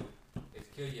need to do is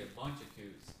kill you a bunch of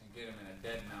coots and get them in a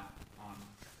dead mount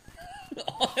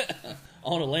on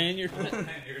on a lanyard.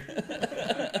 lanyard.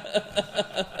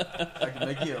 I can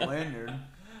make you a lanyard.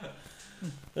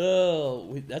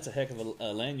 That's a heck of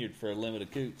a lanyard for a limit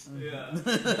of coots. Yeah. You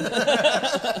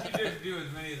just do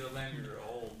as many as a lanyard are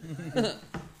old.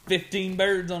 15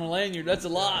 birds on a lanyard. That's a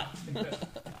lot.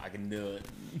 I can do it.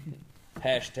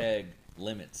 Hashtag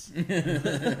limits. I'm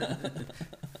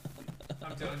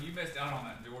telling you, you missed out on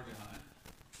that Georgia hunt.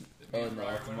 that me Oh, and no,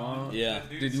 Briar went tomorrow? on. Yeah. That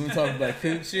Dude, you want to talk about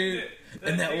coot shoot?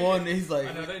 And that dude- one, he's like,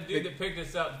 I know that dude that picked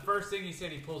us up. The first thing he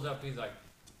said, he pulls up. He's like,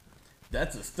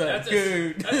 that's a stud "That's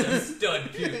coot. that's a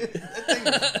stud coot."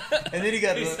 And then he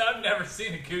got I've never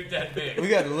seen a coot that big. we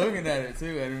got looking at it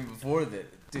too. I mean, before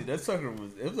that, dude, that sucker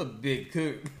was a big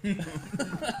coot.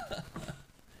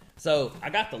 So I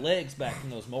got the legs back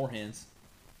from those moorhens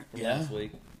from Yeah? last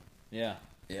week. Yeah,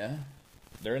 Yeah,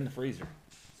 they're in the freezer.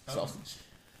 sausage.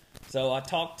 So I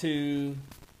talked to,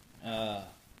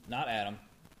 not Adam,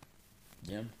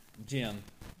 Jim.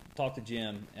 Talked to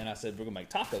Jim, and I said we're gonna make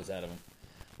tacos out of them.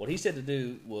 What he said to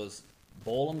do was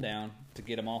boil them down to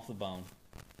get them off the bone,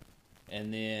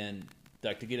 and then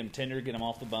like to get them tender, get them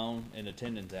off the bone and the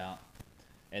tendons out,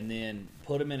 and then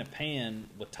put them in a pan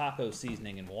with taco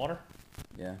seasoning and water,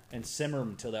 Yeah. and simmer them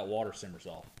until that water simmers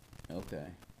off. Okay.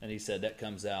 And he said that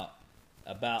comes out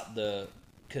about the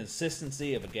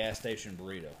consistency of a gas station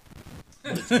burrito.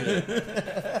 But it's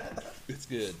good. It's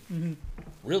good.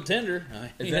 Real tender.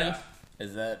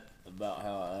 Is that about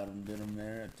how Adam did them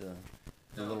there at the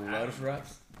little Adam- lettuce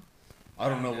wraps? I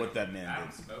don't know what that man Adam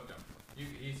did, smoked them.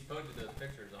 He's posted those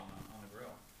pictures on the grill.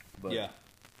 but Yeah.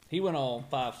 He went on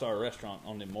 5-star restaurant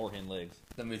on them moorhen legs.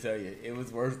 let me tell you, it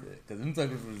was worth it because them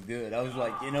suckers was good. I was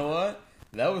like, you know what?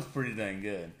 That was pretty dang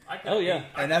good. I could Oh, yeah. eat,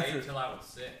 I And could after- eat till I was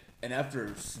sick. And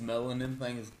after smelling them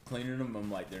things, cleaning them, I'm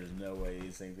like, there's no way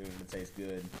these things are gonna taste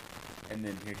good. And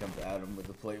then here comes Adam with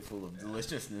a plate full of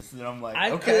deliciousness, and I'm like, I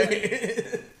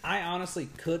okay. I honestly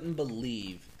couldn't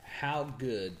believe how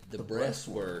good the breasts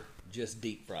were just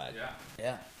deep fried. Yeah.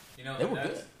 Yeah. You know, They were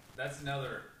good. that's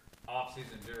another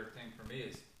off-season deer thing for me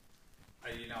is, I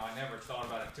never thought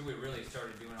about it until we really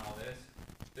started doing all this.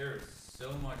 There is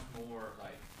so much more,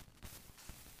 like,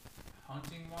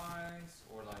 hunting-wise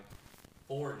or, like,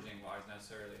 foraging wise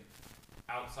necessarily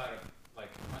outside of like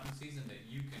hunting season that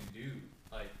you can do.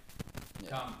 Like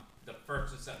come the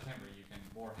 1st of September, you can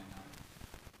moorhen hunt,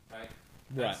 right?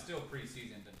 That's still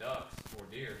pre-season to ducks or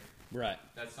deer. Right.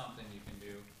 That's something you can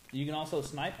do. You can also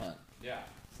snipe hunt. Yeah,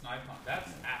 snipe hunt. That's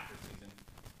after season.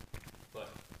 But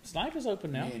Snipe is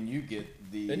open now. Me and you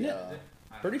get the. Isn't it?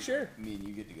 Pretty sure. Me and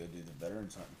you get to go do the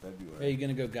veterans hunt in February. Are you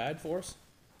going to go guide for us?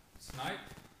 Snipe?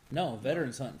 No,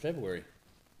 veterans hunt in February.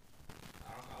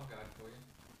 I'll guide for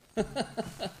you.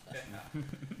 Yeah.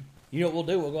 You know what we'll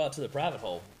do? We'll go out to the private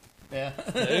hole. Yeah.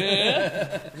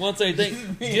 Yeah. Once they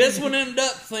think, just when them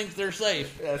ducks think they're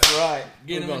safe. That's right.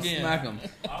 Get them again. Smack them.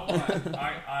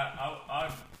 I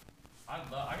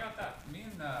got that. Me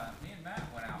and Matt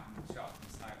went out and shot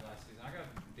some snipe last season. I got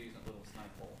a decent little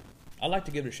snipe hole. I'd like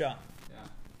to give it a shot. Yeah.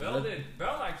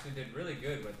 Belle actually did really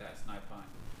good with that snipe hunt.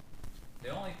 The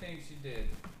only thing she did.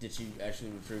 Did she actually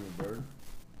retrieve a bird?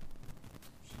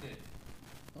 She did.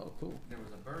 Oh, cool. There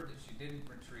was a bird that she didn't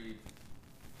retrieve.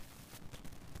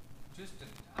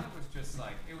 I was just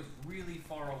like, it was really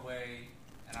far away,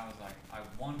 and I was like, I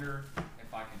wonder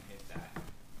if I can hit that.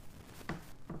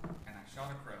 And I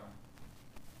shot a crow.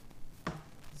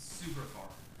 Super far.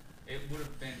 It would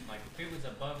have been, like, if it was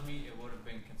above me, it would have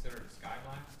been considered a sky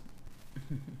blast.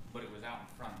 But it was out in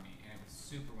front of me, and it was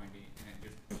super windy, and it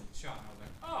just shot, and I was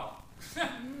like,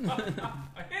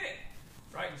 oh! I hit it!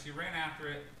 Right, and she ran after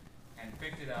it, and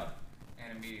picked it up,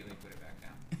 and immediately put it back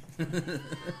down.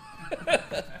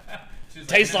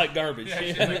 Tastes like garbage. Yeah,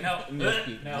 she's like,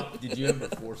 no. Did you ever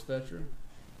force fetch her?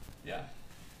 Yeah.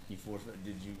 Did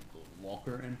you walk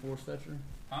her and force fetch her?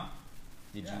 Huh?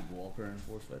 Did you walk her and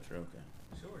force fetch her?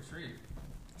 Okay. Sure, retrieve.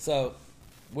 So,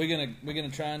 we're gonna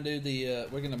try and do the.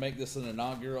 We're gonna make this an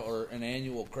inaugural or an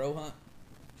annual crow hunt,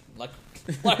 like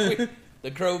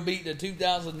the crow beat the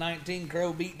 2019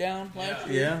 crow beat down last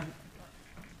year. Yeah.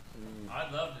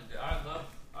 I'd love to do. I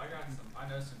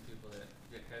know some people that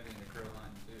get heavy into crow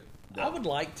hunting too. I would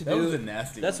like to that do. was a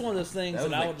nasty That's one. one of those things that,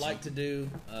 was I like would like to cheating.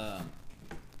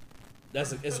 do.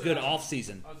 It's good off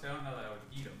season. I don't know that I would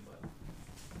eat them, but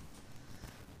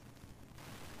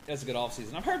That's a good off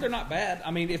season. I've heard they're not bad.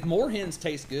 I mean, if moorhens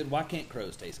taste good, why can't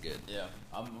crows taste good? Yeah,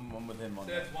 I'm with him on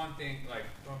so that. that's one thing. Like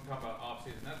when I'm talking about off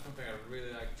season, that's one thing I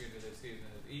really like to do this season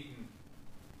is eating,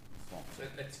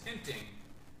 attempting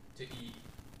to eat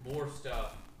more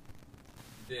stuff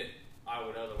that I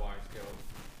would otherwise go,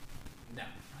 no.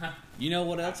 You know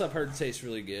what else I've heard tastes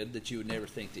really good that you would never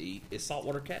think to eat is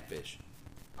saltwater catfish.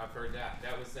 I've heard that.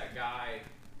 That was that guy,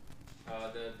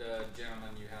 the gentleman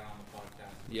you had on the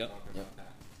podcast. We Yep. talked about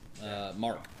that.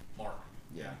 Mark. Mark.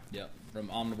 Yeah. Yep. From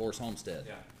Omnivore's Homestead.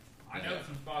 Yeah. I know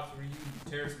some spots where you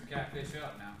can tear some catfish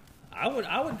up now. I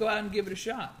would go out and give it a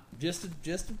shot just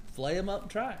to flay them up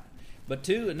and try it. But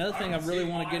two, another thing I really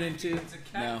want to get into. It's a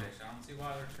catfish. I don't see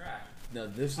why they're trash. No,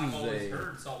 this is I've always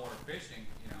heard saltwater fishing.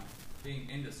 You know, being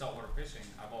into saltwater fishing,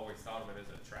 I've always thought of it as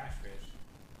a trash fish.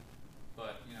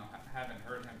 But you know, having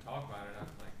heard him talk about it, I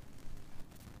was like,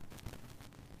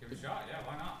 give it a shot. Yeah,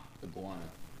 why not? iguana.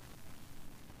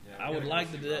 Yeah, I we would gotta like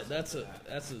go to see do that. Russell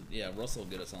That's for a yeah. Russell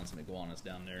will get us on some iguanas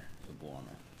down there.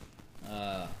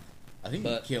 Iguana. I think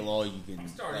but- you kill all you can I'm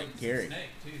starting like, to carry. snake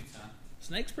too, son.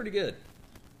 Snake's pretty good.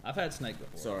 I've had snake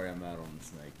before. Sorry, I'm out on the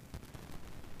snake.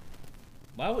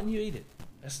 Why wouldn't you eat it?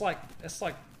 That's like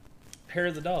hair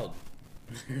of the dog.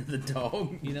 The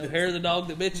dog. You know, hair of the dog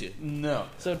that bit you. No,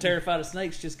 So terrified of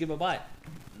snakes, just give a bite.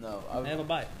 no, Have a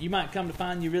bite. You might come to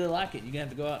find you really like it. You're gonna have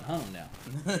to go out and hunt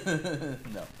them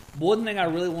now. no. One thing I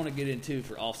really want to get into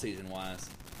for off season wise,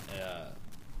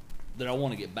 that I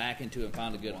want to get back into and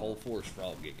find a good whole forest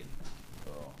frog gigging.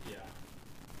 Oh. Yeah,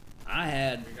 I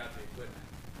had, we got the equipment.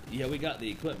 yeah, we got the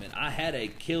equipment. I had a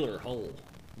killer hole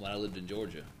when I lived in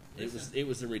Georgia. It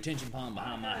was the retention pond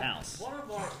behind my house. One of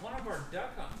our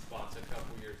duck hunting spots a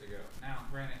couple years ago. Now,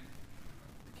 granted,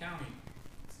 the county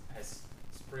has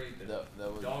sprayed the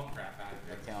That was dog crap out of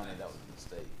the it. county. That was the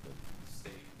state. But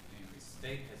State. Anyway,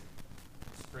 state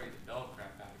has sprayed the dog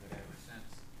crap out of it ever since.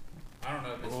 I don't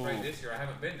know if it's sprayed Oh. this year. I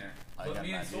haven't been there. I But got me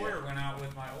an and idea. Sawyer went out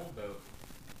with my old boat,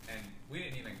 and we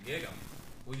didn't even gig them.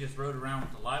 We just rode around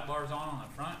with the light bars on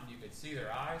the front, and you could see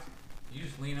their eyes. You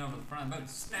just lean over the front of the boat,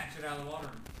 snatch it out of the water,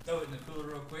 and throw it in the cooler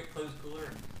real quick, close the cooler,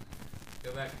 and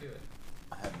go back to it.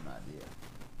 I have an idea.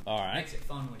 All right. Makes it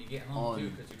fun when you get home, On- too,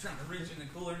 because you're trying to reach in the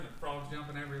cooler and the frog's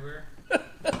jumping everywhere.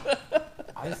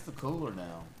 Ice the cooler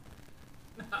now.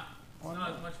 It's Why not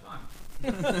not? as much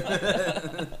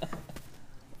fun.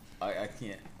 I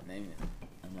can't name it.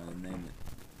 I'm not gonna name it.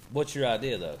 What's your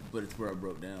idea though? But it's where I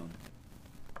broke down.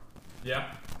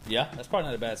 Yeah. Yeah, that's probably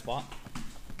not a bad spot.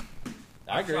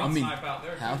 I agree. Shot I mean, snipe out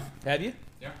there, too. Half Have you?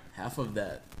 Yeah. Half of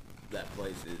that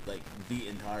place is like the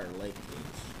entire lake is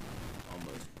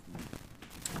almost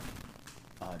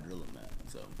drilling that.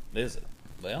 So Is it?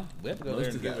 Well, we have to go most there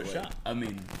and of give that it a lake. shot. I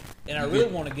mean, And I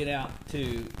really want to get out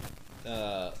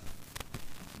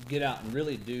and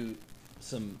really do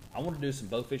some. I want to do some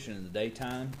bow fishing in the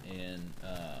daytime in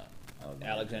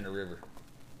Alexander River.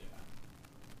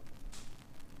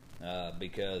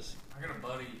 Because I got a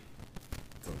buddy,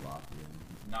 it's a lot.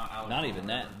 not even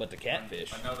that, but the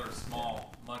catfish. Another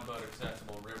small mud boat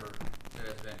accessible river that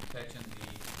has been catching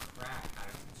the crap out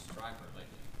of striper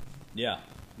lately. Yeah,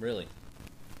 really.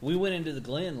 We went into the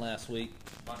Glen last week.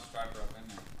 Bunch of striper up in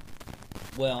there.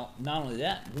 Well, not only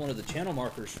that, one of the channel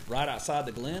markers right outside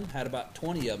the Glen had about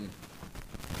 20 of them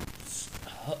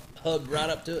hugged right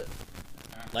up to it.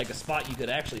 Yeah. Like a spot you could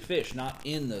actually fish, not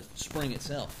in the spring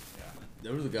itself. Yeah.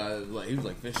 There was a guy that was he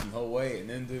was fishing the whole way, and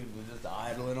then dude was just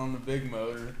idling on the big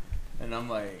motor, and I'm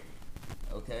like,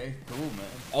 okay, cool, man.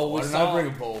 Oh, Why didn't I bring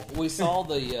a pole? We saw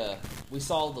the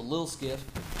little skiff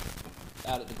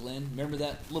out at the Glen. Remember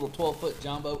that little 12-foot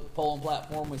John boat pole and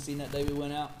platform we seen that day we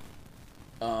went out?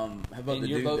 How about In the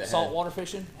your dude boat that saltwater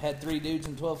fishing? Had 3 dudes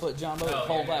in 12-foot John boat Oh,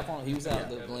 pole yeah, platform. He was out Yeah. at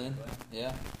the Glen.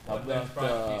 Yeah. How Well, there's probably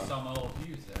about you saw my old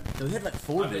views there. so we had like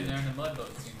 4 I've been dudes. there in the mud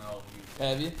boat seeing my old views.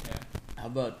 Have you? Yeah. How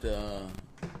about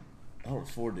it was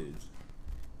 4 dudes,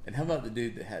 and how about the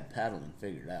dude that had paddling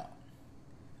figured out?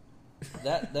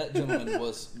 That gentleman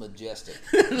was majestic.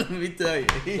 Let me tell you,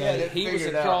 He was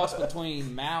a cross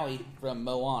between Maui from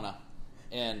Moana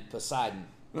and Poseidon.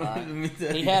 all right? Let me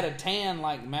tell He you. had a tan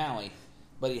like Maui,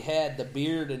 but he had the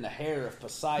beard and the hair of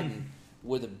Poseidon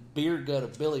with a beard gut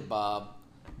of Billy Bob,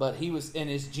 but he was in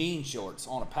his jean shorts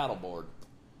on a paddleboard.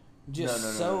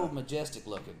 Just No. majestic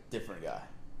looking. Different guy.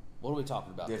 What are we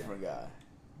talking about? Different guy.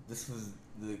 This was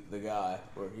the guy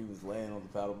where he was laying on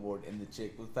the paddleboard and the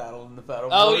chick was paddling the paddleboard.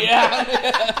 Oh, yeah.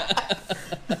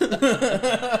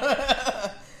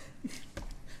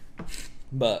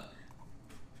 But,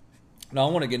 no,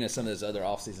 I want to get into some of this other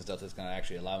off-season stuff that's going to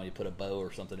actually allow me to put a bow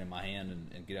or something in my hand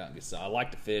and get out and get some. I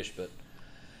like to fish, but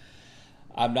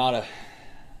I'm not a...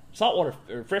 Saltwater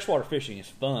or freshwater fishing is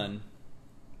fun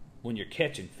when you're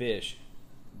catching fish,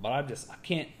 but I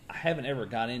haven't ever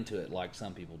got into it like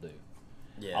some people do.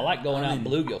 Yeah. I like going out and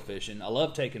bluegill fishing. I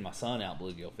love taking my son out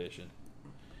bluegill fishing.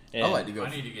 And I like to go. I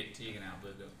need to get Tegan out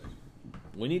bluegill fishing.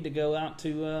 we need to go out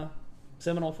to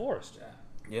Seminole Forest. Yeah.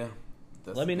 Yeah.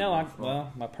 That's Let me a know. good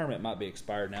one. My permit might be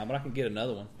expired now, but I can get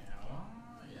another one. Yeah. Well,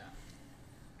 yeah.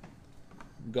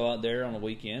 Go out there on the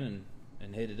weekend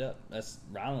and hit it up.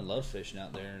 Rylan loves fishing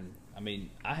out there, and I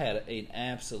mean, I had an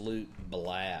absolute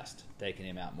blast taking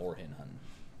him out moorhen hunting.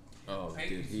 Oh, dude,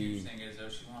 Peyton's huge thing is though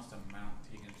she wants to mount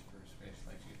Tegan's first fish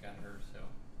like she's got hers, so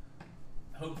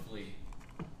hopefully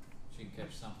she can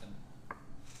catch something.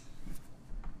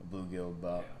 a bluegill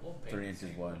about Well, 3 Peyton's inches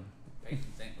ain't wide.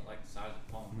 Peyton's ain't but like the size of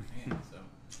the palm of my hand, so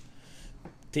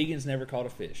Tegan's never caught a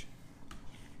fish.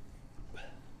 no.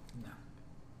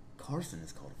 Carson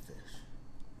is called a fish.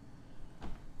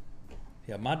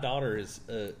 Yeah, my daughter is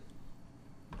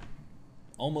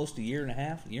almost a year and a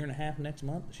half next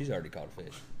month. She's already caught a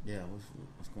fish. Yeah,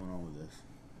 what's going on with this?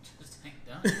 Just ain't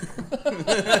done.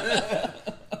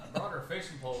 I brought her a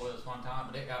fishing pole with us one time,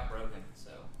 but it got broken, so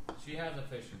she has a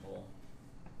fishing pole.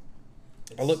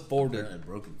 I look forward Apparently to a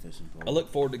broken fishing pole. I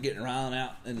look forward to getting Rylan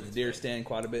out into the deer stand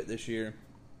quite a bit this year,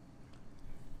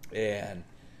 and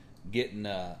getting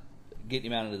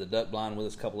him out into the duck blind with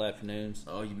us a couple afternoons.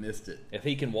 Oh, you missed it. If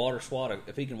he can water swat a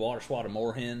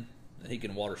moorhen, he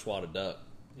can water swat a duck.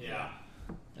 Yeah.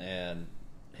 And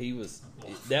he was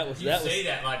You that say was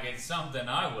that like it's something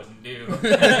I wouldn't do.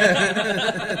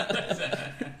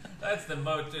 That's the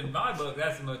most, in my book,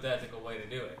 that's the most ethical way to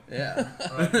do it. Yeah.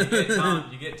 Right?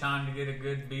 You get time to get a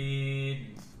good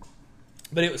bead.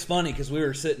 But it was funny because we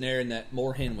were sitting there and that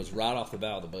moorhen was right off the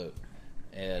bow of the boat,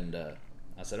 and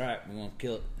I said, "All right, we want to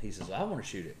kill it." He says, "Well, I want to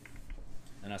shoot it,"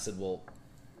 and I said, "Well,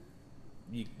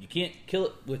 you can't kill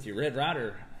it with your Red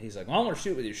Ryder." He's like, "Well, I want to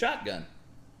shoot it with your shotgun."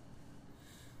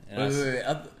 And I Wait.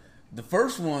 The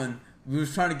first one, we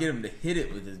was trying to get him to hit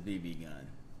it with his BB gun,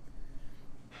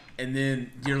 and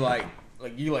then you're like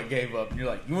you gave up, and you're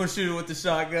like, "You want to shoot it with the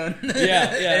shotgun?" Yeah,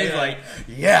 and he's yeah. like,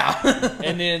 "Yeah."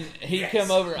 And then he Yes.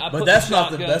 come over. But that's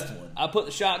not the best one. I put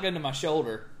the shotgun to my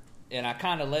shoulder, and I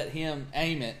kind of let him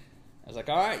aim it. I was like,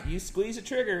 "All right, you squeeze the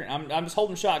trigger." I'm just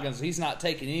holding shotgun, so he's not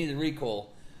taking any of the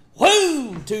recoil.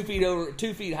 Whoo! 2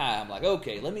 feet high. I'm like,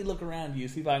 okay, let me look around you,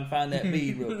 see if I can find that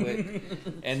bead real quick.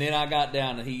 And then I got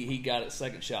down, and he got it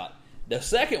second shot. The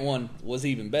second one was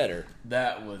even better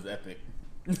That was epic.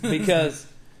 because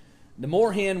the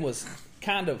moorhen was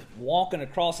kind of walking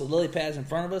across the lily pads in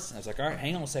front of us. And I was like, all right,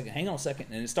 hang on a second.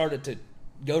 And it started to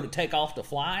go to take off to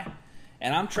fly.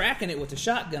 And I'm tracking it with the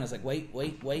shotgun. I was like, wait.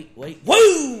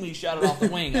 Boom! He shot it off the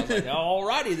wing. I was like, all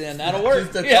righty then. That'll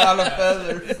work. Just a cloud of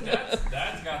feathers.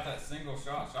 Dad's got that single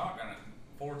shot shotgun at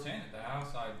 410 at the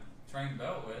house I trained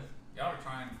Belt with. Y'all are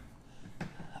trying.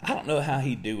 I don't know how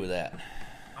he'd do with that.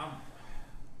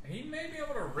 He may be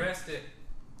able to rest it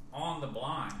on the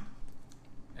blind.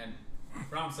 And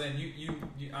but I'm saying you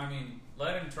I mean,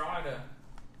 let him try.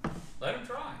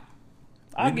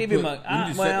 I'll give him a.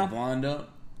 We just set the blind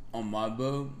up on my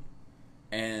boat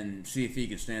and see if he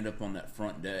can stand up on that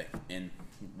front deck and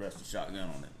rest the shotgun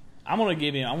on it. I want to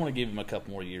give him a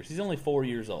couple more years. He's only 4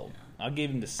 years old. Yeah. I'll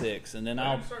give him to 6, and then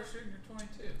I'll start shooting your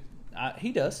 22.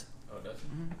 He does. Oh, does he?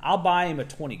 Mm-hmm. I'll buy him a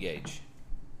 20 gauge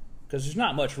because there's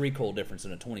not much recoil difference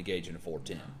in a 20 gauge and a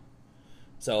 410. No.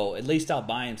 So at least I'll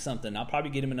buy him something. I'll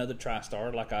probably get him another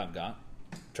TriStar like I've got.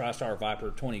 TriStar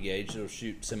Viper 20 gauge. It'll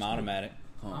shoot semi-automatic.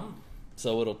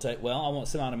 So it'll take. Well, I want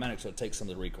semi-automatic, so it takes some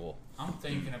of the recoil. I'm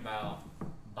thinking about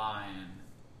buying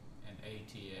an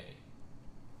ATA.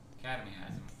 Academy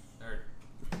has them. They're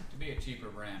to be a cheaper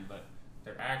brand, but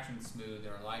they're action smooth.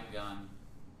 They're a light gun.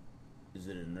 Is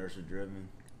it inertia driven?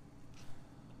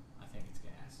 I think it's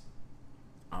gas.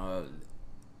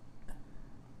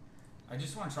 I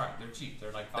just want to try it. They're cheap.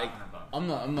 They're like $500.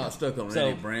 I'm not stuck on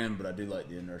any brand, but I do like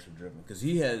the inertia driven because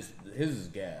his is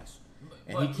gas.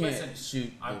 And he can't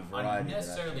shoot the variety. I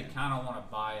necessarily kind of want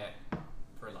to buy it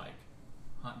for like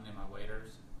hunting in my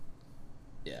waders.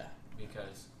 Yeah.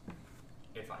 Because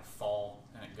if I fall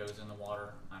and it goes in the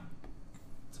water,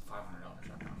 it's a $500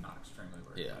 shotgun. I'm not extremely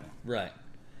worried about it. Right.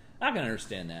 I can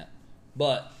understand that,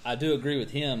 but I do agree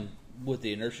with him with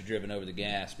the inertia driven over the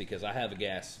gas because I have a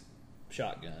gas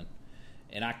shotgun,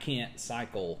 and I can't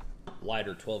cycle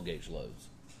lighter 12 gauge loads.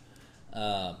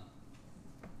 And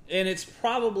it's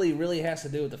probably really has to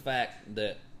do with the fact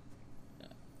that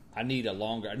I'm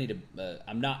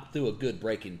not through a good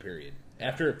breaking period.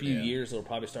 After a few years, it'll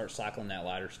probably start cycling that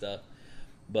lighter stuff.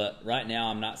 But right now,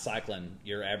 I'm not cycling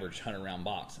your average 100-round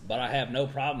box. But I have no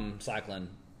problem cycling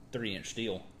 3-inch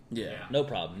steel. Yeah. No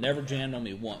problem. Never jammed on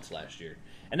me once last year.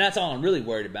 And that's all I'm really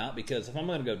worried about because if I'm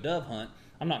going to go dove hunt,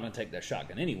 I'm not going to take that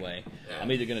shotgun anyway. Yeah.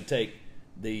 I'm either going to take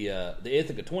the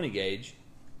Ithaca 20 gauge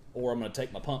or I'm going to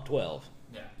take my pump 12.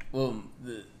 Yeah. Well,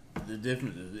 the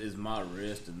difference is my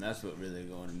wrist, and that's what really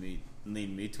going to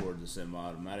lead me towards the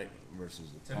semi-automatic versus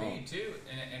the pump. To me, too,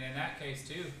 and in that case,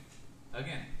 too,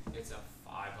 again, it's a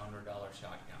 $500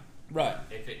 shotgun. Right.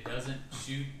 If it doesn't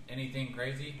shoot anything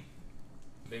crazy,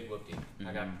 big whoopty. Mm-hmm.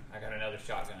 I got another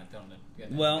shotgun at them.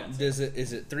 Well, is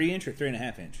it 3-inch or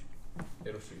 3.5 inch?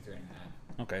 It'll shoot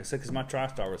 3.5. Okay, so because my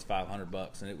TriStar was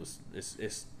 $500 and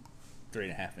it's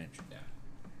 3.5 inch. Yeah.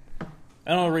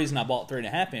 The only reason I bought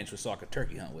 3.5 inch was so I could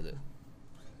turkey hunt with it.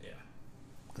 Yeah.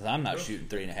 Because I'm not shooting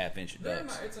 3.5 inch at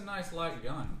ducks. It's a nice light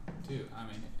gun too. I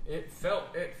mean, it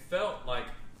felt like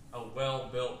a well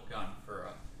built gun for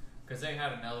a. Because they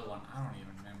had another one. I don't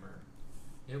even remember.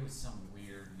 It was some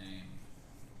weird name.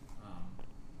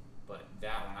 But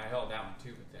that one, I held that one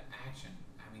too. But the action,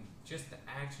 I mean, just the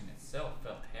action itself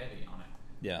felt heavy on it.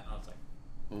 Yeah. I was like,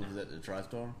 what was that? The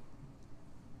TriStar?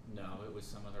 No, it was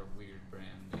some other weird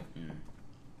brand that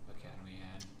Academy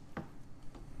had.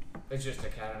 It's just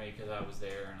Academy because I was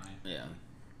there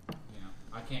and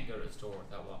I can't go to the store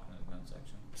without walking in the gun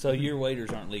section. So your waders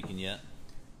aren't leaking yet?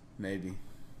 Maybe.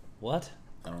 What?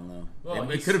 I don't know. Well,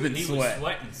 it could have been he sweat.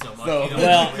 was sweating so much. So,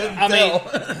 I mean,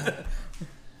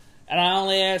 and I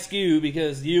only ask you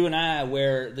because you and I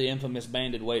wear the infamous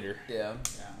banded wader. Yeah.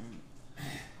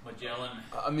 Magellan.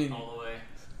 I mean, all the way.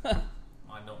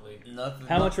 Mine don't leak. Nothing.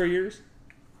 How much were yours?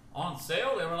 On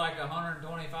sale, they were like $125.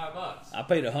 I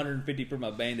paid $150 for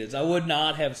my bandits. I would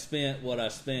not have spent what I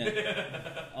spent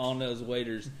on those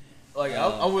waders. Like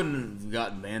I wouldn't have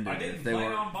gotten banded I didn't if they plan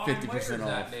were on buying 50% off.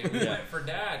 that day. We went for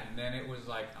Dad, and then it was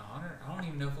like 100. I don't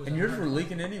even know if it was. And yours were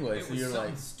leaking anyway, it so was you're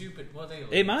something like stupid. Well,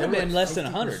 it might have were been like less than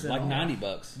 100, like off.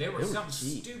 $90. They were They were something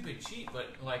cheap. stupid cheap, but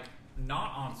like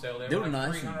not on sale. They they were were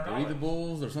like nice and $300.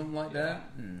 breathables or something like that.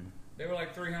 They were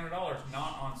like $300,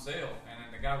 not on sale. And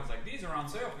then the guy was like, "These are on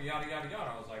sale for yada yada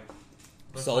yada." I was like,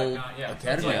 Sold.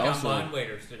 Academy like also. buying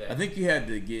waders today. I think you had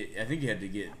to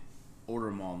get order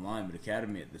them online, but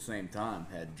Academy at the same time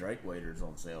had Drake waders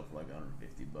on sale for like $150.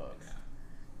 Yeah.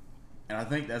 And I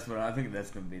think that's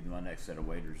going to be my next set of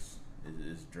waders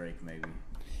is Drake maybe.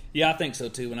 Yeah, I think so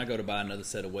too. When I go to buy another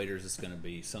set of waders, it's going to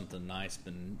be something nice,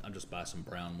 but I'll just buy some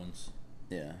brown ones.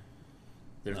 Yeah.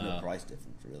 There's no price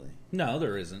difference really. No,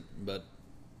 there isn't. But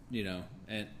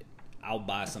and I'll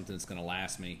buy something that's going to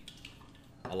last me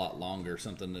a lot longer,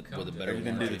 something that with a Are better Are you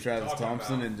gonna do the warranty. Travis Talking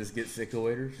Thompson about- and just get sicko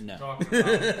waiters? No, Talking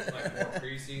about like more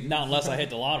preseason. not unless I hit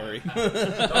the lottery. Talking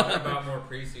about more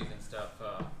preseason stuff.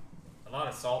 A lot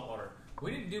of saltwater.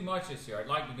 We didn't do much this year. I'd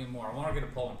like to do more. I want to get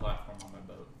a polling platform on my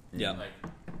boat. Yeah. Like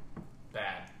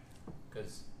bad,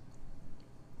 because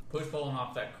push poling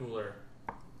off that cooler.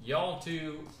 Y'all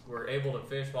two were able to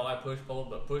fish while I push poled,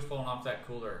 but push poling off that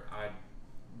cooler, I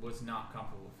was not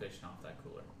comfortable fishing off that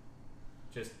cooler.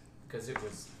 Just because it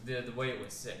was the way it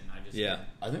was sitting. I just Yeah.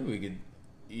 I think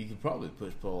you could probably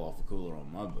push pole off a cooler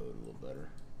on my boat a little better.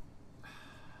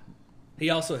 He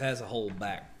also has a whole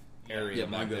back area. Yeah,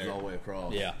 mine back goes there. all the way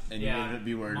across. Yeah. And Yeah, you wouldn't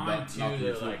be worried mine about too, knocking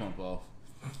your though, fuel like- pump off.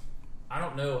 I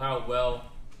don't know how well,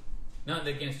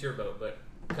 nothing against your boat, but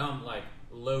come like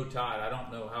low tide, I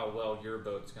don't know how well your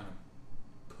boat's gonna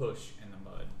push in the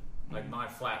mud. Like my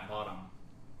flat bottom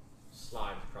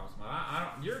slides across mud. I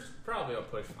don't. Yours probably will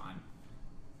push fine.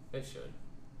 It should.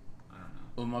 I don't know.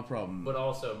 Well, my problem. But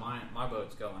also, my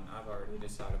boat's going. I've already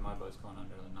decided my boat's going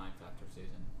under the knife after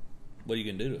season. What are you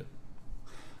gonna do to it?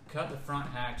 Cut the front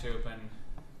hatch open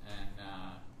and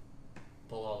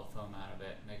pull all the foam out of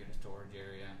it. Make it a storage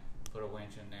area. Put a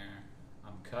winch in there.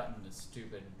 I'm cutting the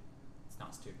stupid. It's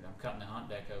not stupid. I'm cutting the hunt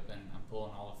deck open. I'm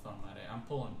pulling all the foam out of it. I'm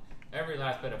pulling every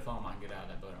last bit of foam I can get out of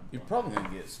that boat. You're probably gonna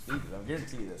get speeded. I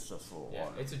guarantee you that stuff's full of Yeah,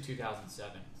 water. it's a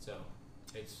 2007, so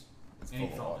it's It's any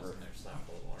full of foam water. that's in there slap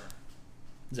full of water.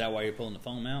 Is that why you're pulling the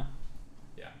foam out?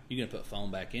 Yeah. You gonna put foam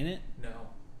back in it? No,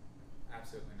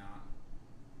 absolutely not.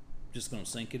 Just gonna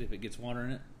sink it if it gets water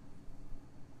in it?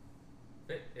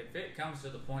 If it comes to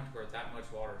the point where that much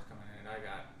water is coming in, I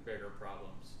got bigger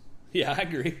problems. Yeah, I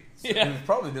agree. He Yeah, was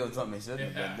probably doing something he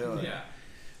shouldn't have been doing. Yeah.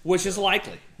 which is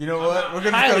likely. You know I'm what? not- We're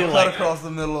gonna highly go cut likely. across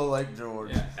the middle of Lake George.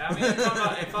 Yeah, I mean,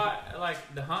 if I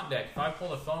like the hunt deck, if I pull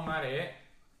the foam out of it,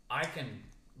 I can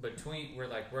between where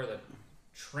the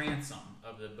transom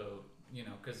of the boat, you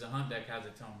know, because the hunt deck has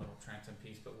its own little transom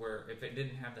piece, but where if it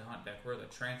didn't have the hunt deck, where the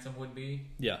transom would be,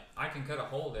 Yeah, I can cut a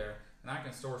hole there and I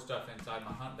can store stuff inside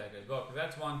my hunt deck as well. Because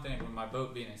that's one thing when my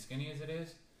boat being as skinny as it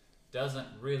is, doesn't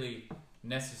really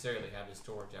necessarily have the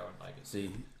storage I would like it.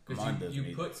 See, Because mine doesn't you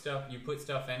either. put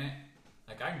stuff in it.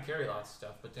 Like I can carry lots of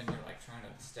stuff, but then you're like trying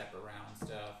to step around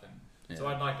stuff, and so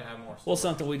Yeah. I'd like to have more. well, storage.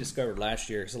 something we discovered last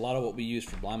year is a lot of what we use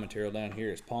for blind material down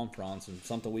here is palm fronds, and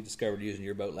something we discovered using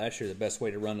your boat last year. The best way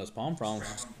to run those palm fronds is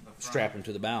Strap 'em to the front. strap them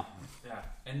to the bow. Yeah,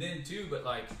 and then too, but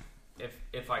like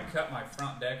if I cut my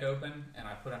front deck open and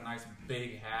I put a nice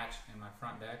big hatch in my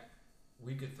front deck,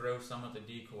 we could throw some of the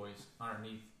decoys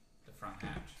underneath the front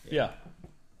hatch. Yeah,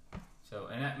 So,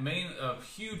 and a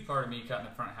huge part of me cutting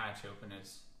the front hatch open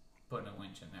is putting a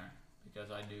winch in there because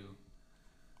I do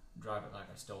drive it like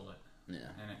I stole it, Yeah.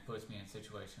 and it puts me in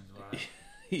situations where I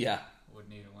yeah, would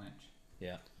need a winch,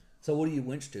 yeah. So, what do you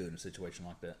winch to in a situation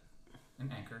like that?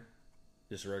 an anchor.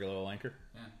 Just a regular old anchor?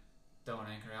 Yeah, throw an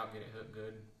anchor out, get it hooked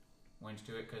good, winch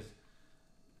to it, because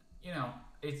you know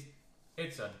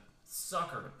it's a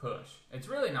sucker to push. It's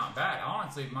really not bad,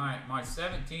 honestly. My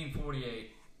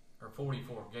 1748 or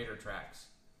 44 Gator tracks,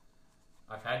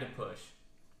 I've had to push,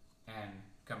 and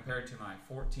compared to my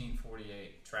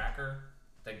 1448 tracker,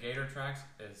 the Gator tracks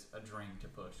is a dream to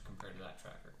push compared to that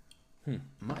tracker.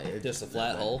 My edge Just a isn't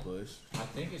flat that bad hole? to push. I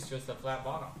think it's just a flat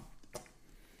bottom.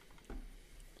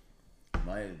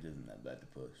 My edge isn't that bad to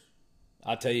push.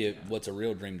 I'll tell you what's a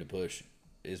real dream to push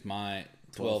is my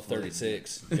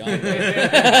 1236 John.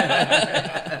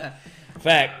 In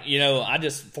fact, you know, I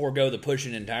just forego the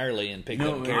pushing entirely and pick No,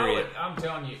 up and man. carry it. I'm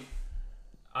telling you,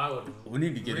 I would We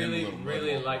need to get him a really, little mud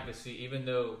really wall. like to see, even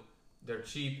though they're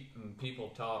cheap and people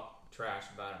talk trash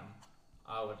about them,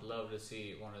 I would love to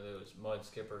see one of those Mud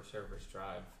Skipper Surface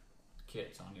Drive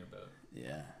kits on your boat.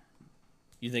 Yeah.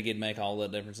 You think it'd make all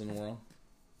that difference in the world?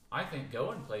 I think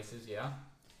going places, yeah.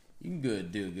 You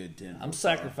can do a good 10. I'm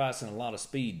sacrificing a lot of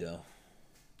speed though.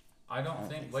 I don't don't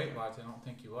think think so. weight-wise, I don't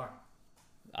think you are.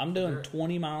 I'm doing You're-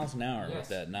 20 miles an hour Yes, with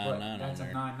that but 9.9 on that's a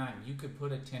there. 9.9. You could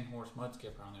put a 10-horse Mud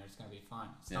Skipper on there. It's going to be fine.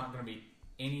 It's Yeah. not going to be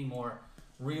any more.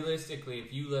 Realistically,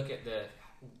 if you look at the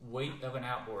weight of an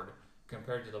outboard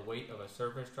compared to the weight of a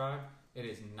surface drive, it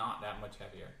is not that much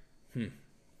heavier.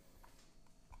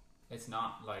 It's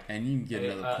not like. And you can get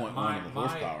another uh, 0.1 my- of the my-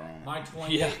 horsepower on it. My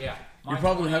 28, Yeah. my You're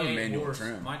probably gonna have a 28 manual horse,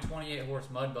 trim. My 28 horse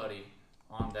Mud Buddy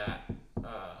on that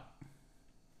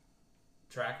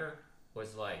tracker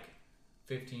was like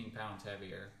 15 pounds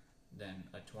heavier than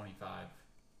a 25.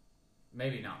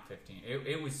 Maybe not 15.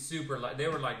 It was super light. They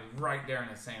were like right there in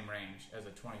the same range as a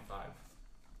 25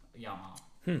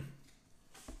 Yamaha.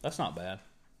 That's not bad.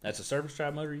 That's a surface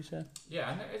drive motor, you said?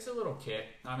 Yeah, and it's a little kit.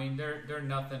 I mean, they're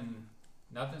nothing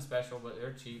special, but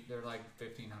they're cheap. They're like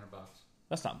 $1,500.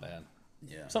 That's not bad.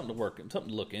 Yeah. Something to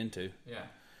look into. Yeah.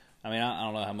 I mean, I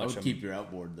don't know how I much. would keep your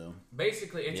outboard though.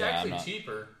 Basically, it's Yeah, I'm actually not-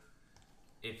 cheaper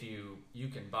if you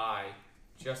can buy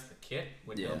just the kit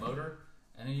with no Yeah. motor,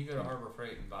 and then you go to Harbor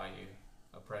Freight and buy you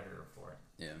a Predator for it.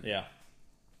 Yeah. Yeah.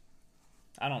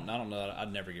 I don't know.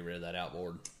 I'd never get rid of that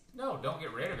outboard. No, don't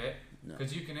get rid of it No.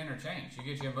 because you can interchange. You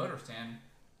get you a motor stand.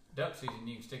 Duck season,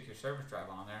 you can stick your service drive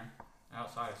on there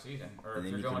outside of season, or And if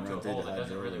then you're you can going to a run through hole the that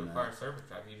doesn't really hydraulic require service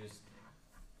drive, you just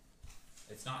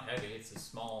it's not heavy. It's a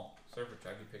small service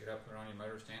drive. You pick it up, put it on your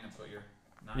motor stand, and put your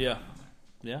 90 Yeah. on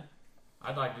there. Yeah.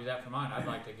 I'd like to do that for mine. I'd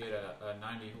like to get a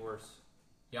 90 horse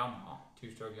Yamaha,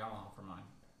 2-stroke Yamaha for mine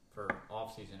for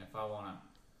off season. If I want to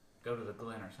go to the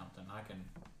Glen or something, I can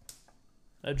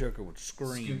That joker would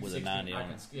scream scoot with 60, a 90 I on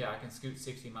can, it. yeah, I can scoot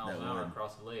 60 miles That an hour would.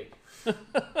 across the lake.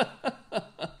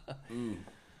 Ooh,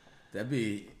 that'd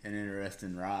be an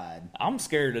interesting ride. I'm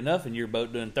scared enough in your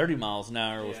boat doing 30 miles an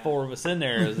hour with Yeah. 4 of us in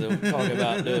there as we talk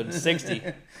about doing 60.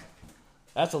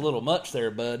 That's a little much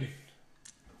there, bud.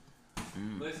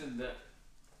 Listen,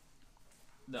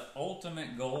 the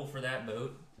ultimate goal for that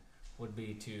boat would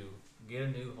be to get a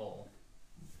new hull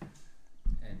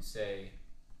and say,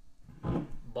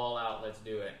 ball out, let's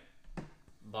do it.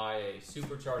 Buy a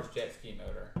supercharged jet ski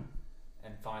motor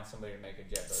and find somebody to make a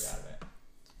jet boat out of it.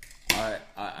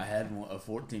 I had a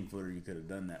 14-footer you could have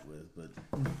done that with, but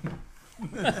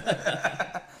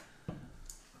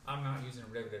I'm not using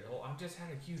a riveted hull. I've just had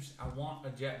I want a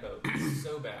jet boat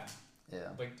so bad. yeah,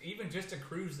 Like, even just to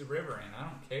cruise the river in, I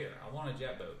don't care. I want a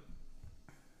jet boat.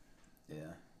 yeah.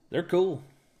 They're cool.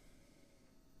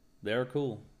 They're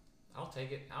cool. I'll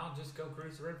take it. I'll just go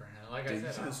cruise the river in. And like Dude, I you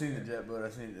said, should I have don't seen the care. jet boat I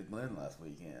seen at Glen last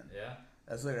weekend. Yeah.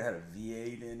 That's like it had a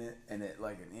V8 in it and it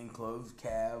like an enclosed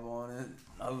cab on it.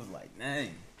 I was like, dang.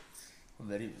 I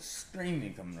bet he was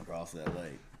screaming coming across that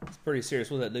lake. It's pretty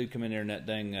serious. What that dude come in there and that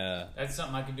dang, That's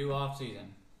something I can do off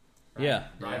season. yeah,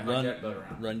 Ride my jet boat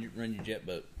around. run your jet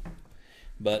boat.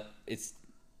 But it's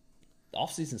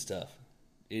off-season stuff.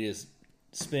 It is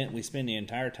we spend the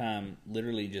entire time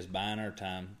literally just buying our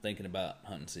time thinking about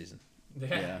hunting season.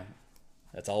 Yeah.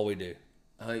 That's all we do.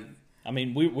 Like, I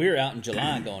mean, we're out in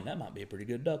July going, that might be a pretty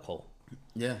good duck hole.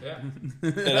 yeah. Yeah. And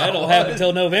that don't happen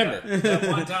until November.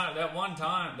 that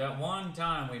one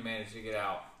time we managed to get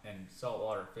out and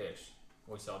saltwater fish,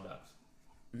 we saw ducks.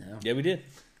 Yeah. Yeah, we did.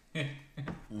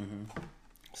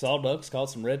 Saw ducks, caught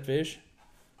some redfish.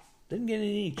 Didn't get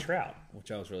any trout,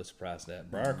 which I was really surprised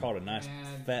at. Briar caught a nice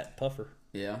Man. fat puffer.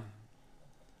 Yeah.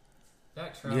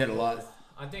 That trout You had a hole- lot.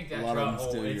 I think that a lot of trout them hole,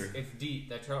 still it's, here. it's deep.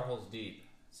 That trout hole's deep.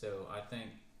 So I think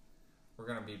we're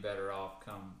going to be better off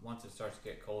once it starts to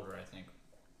get colder, I think.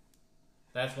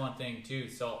 That's one thing, too,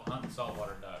 hunting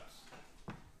saltwater ducks.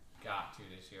 Got to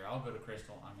this year. I'll go to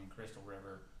Crystal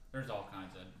River. There's all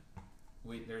kinds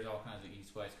of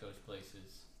East West Coast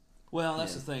places. Well,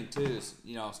 that's Yeah. the thing too. Is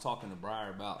I was talking to Briar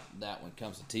about that when it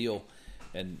comes to teal,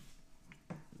 and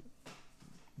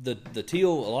the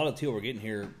teal. A lot of the teal we're getting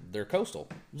here, they're coastal.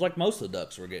 It's like most of the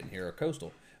ducks we're getting here are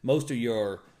coastal. Most of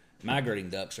your migrating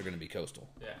ducks are going to be coastal.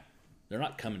 Yeah. They're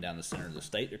not coming down the center of the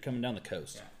state. They're coming down the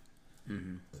coast. Yeah.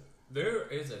 There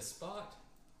is a spot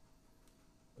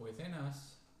within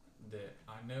us that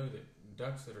I know that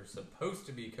ducks that are supposed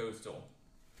to be coastal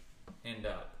end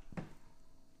up,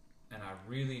 and I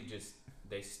really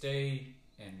they stay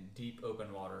in deep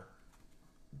open water,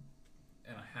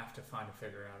 and I have to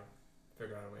figure out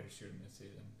a way to shoot them this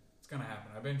season. It's gonna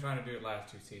happen. I've been trying to do it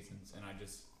last 2 seasons, and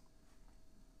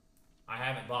I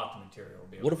haven't bought the material. To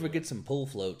be able What if to we do get some pool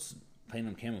floats, paint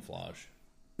them camouflage?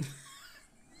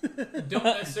 don't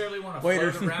necessarily want to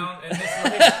Waiters. float around in this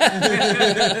lake.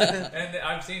 And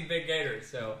I've seen big gators,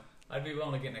 so I'd be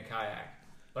willing to get in a kayak.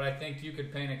 But I think you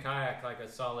could paint a kayak like a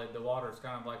solid. The water's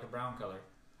kind of like a brown color.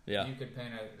 Yeah. You could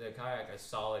paint the kayak a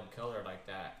solid color like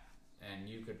that, and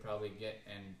you could probably get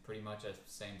in pretty much a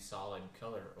same solid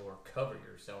color, or cover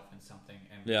yourself in something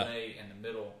and Yeah. lay in the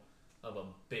middle of a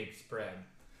big spread.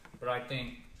 But I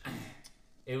think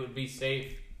it would be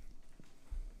safe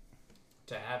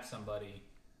to have somebody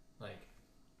like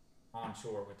on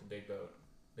shore with the big boat,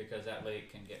 because that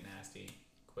lake can get nasty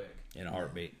quick. In a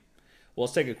heartbeat. Well,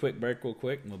 let's take a quick break real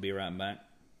quick, and we'll be right back.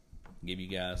 Give you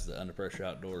guys the Under Pressure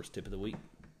Outdoors tip of the week.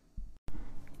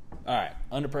 All right,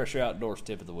 Under Pressure Outdoors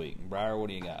tip of the week. Briar, what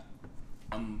do you got?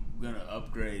 I'm gonna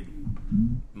upgrade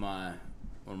one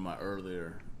of my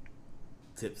earlier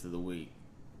tips of the week.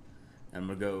 I'm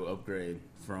gonna go upgrade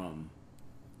from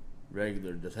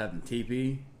regular just having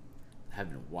TP,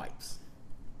 having wipes.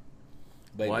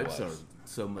 Baby wipes are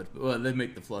so much. Well, they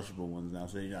make the flushable ones now,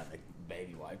 so you're not like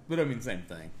baby wipe. But I mean, same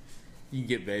thing. You can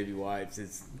get baby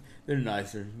wipes. They're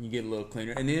nicer. You get a little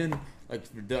cleaner. And then, like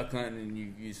for duck hunting, and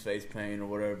you use face paint or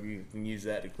whatever, you can use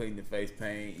that to clean the face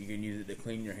paint. You can use it to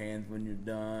clean your hands when you're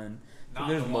done. Not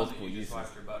so there's the multiple one that you uses. just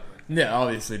wiped your butt with. Yeah,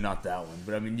 obviously not that one,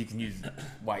 but I mean you can use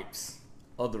wipes,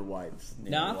 other wipes.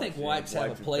 Now I think wipes have a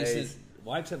your place. face.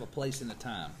 Wipes have a place in the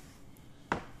time.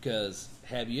 Because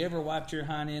have you ever wiped your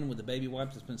hind end with a baby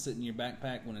wipe that's been sitting in your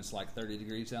backpack when it's like 30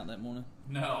 degrees out that morning?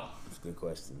 No. That's a good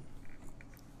question.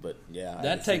 But yeah, I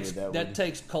That can see takes where that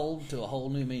takes cold to a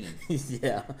whole new meaning.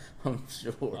 yeah, I'm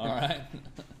sure. All right.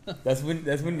 That's when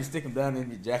you stick them down in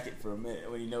your jacket for a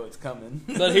minute when you know it's coming.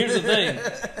 But here's the thing: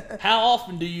 how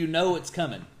often do you know it's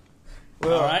coming?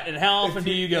 Well, All right, and how often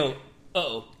do you go,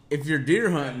 "Uh-oh"? If you're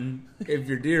deer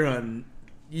hunting,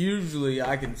 usually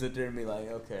I can sit there and be like,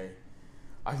 okay,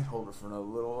 I can hold it for another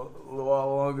little while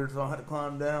longer so I don't have to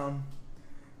climb down.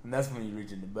 And that's when you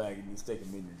reach in the bag and you stick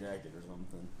them in your jacket or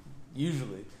something.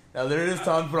 Usually. Now there is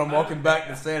times where I'm walking back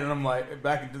to the stand and I'm like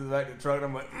back into the back of the truck and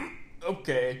I'm like,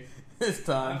 okay, it's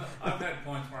time. I've had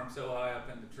points where I'm so high up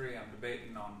in the tree I'm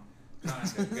debating on trying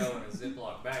to go in a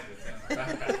Ziploc bag that's in the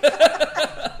backpack.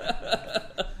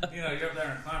 You know, you're up there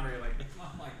in a climber, you're like,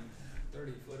 I'm like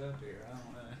 30 foot up here.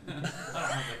 I don't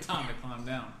have the time to climb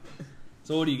down.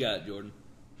 So what do you got, Jordan?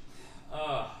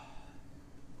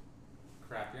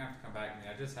 Crap, you're gonna have to come back to me.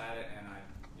 I just had it and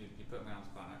you put me on the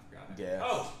spot and I forgot it. Gas.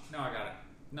 Oh, no, I got it.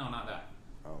 No, not that.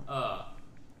 Oh.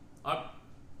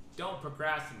 Don't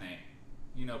procrastinate.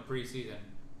 You know, preseason.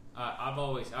 I've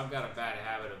got a bad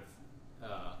habit of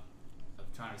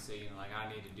trying to say, you know, like I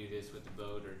need to do this with the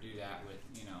boat or do that with,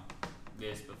 you know,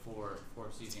 this before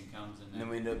season comes, and then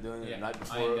we end up doing it the night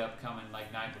before. I end up coming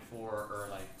like night before or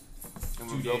like and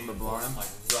 2 we days build the before. blind. I'm like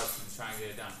rushing to try and get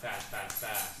it done fast.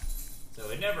 So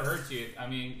it never hurts you. I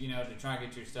mean, you know, to try and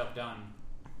get your stuff done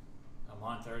a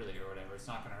month early or whatever, it's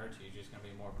not going to hurt you. You're just going to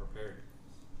be more prepared.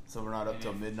 So we're not up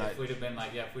till midnight. If we'd have been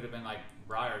like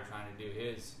Breyer trying to do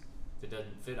his, that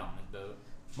doesn't fit on his boat.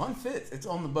 Mine fits. It's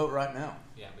on the boat right now.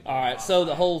 Yeah. But All right, so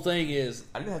the whole thing is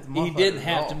I didn't have to he modify didn't it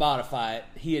have at to all. modify it.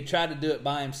 He had tried to do it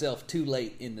by himself too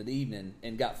late in the evening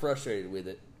and got frustrated with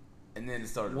it. And then it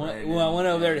started When raining. I went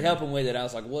over there to help him with it, I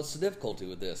was like, "What's the difficulty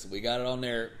with this?" We got it on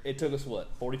there. It took us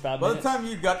 45 By minutes. the time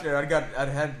you got there, I'd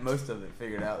had most of it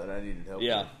figured out that I needed help.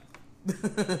 Yeah.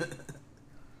 with.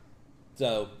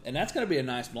 So, and that's going to be a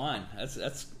nice blind.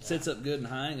 That's sits up good and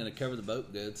high and going to cover the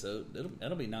boat good. So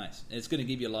that'll be nice. And it's going to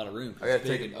give you a lot of room. I got to It's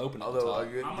take big it and open at the Although I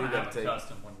top. do I'm gonna got have to a take.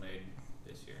 custom one made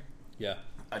this year. Yeah.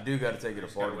 I do got to take it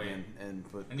Just apart gotta wait. again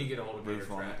and put. And you get a hold of the Gator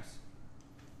roof on it. Tracks.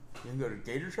 You can go to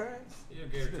Gator Tracks. You know,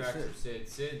 Gator Good Tracks shit. or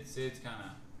Sid. Sid's kind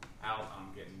of out on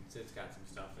getting. Sid's got some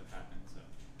stuff that happened. So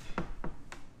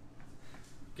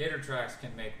Gator Tracks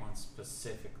can make one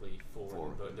specifically for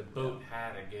the boat. The boat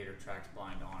had a Gator Tracks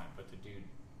blind on it, but the dude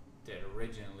that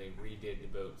originally redid the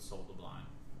boat sold the blind,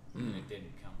 and it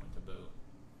didn't come with the boat.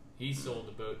 He sold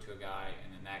the boat to a guy,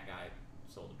 and then that guy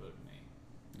sold the boat to me.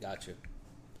 Gotcha.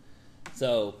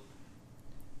 So,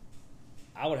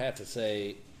 I would have to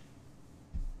say,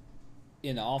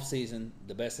 in the off season,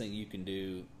 the best thing you can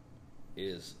do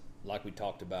is, like we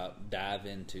talked about, dive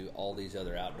into all these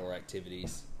other outdoor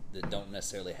activities that don't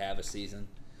necessarily have a season,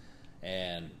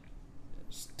 and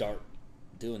start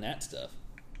doing that stuff.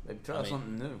 Maybe try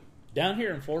something new. Down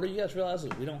here in Florida, you guys realize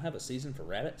that we don't have a season for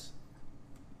rabbits?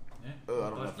 Yeah. Oh, I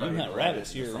don't know if You I can can hunt ride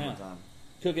rabbits it in the year-round. summertime.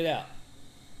 Cook it out.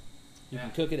 You Yeah.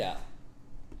 can cook it out.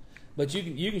 But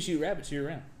you can shoot rabbits year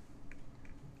round.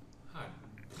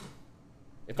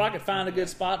 If I could find a good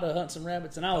spot to hunt some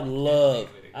rabbits, and I would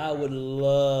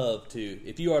love to.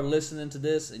 If you are listening to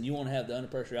this and you want to have the Under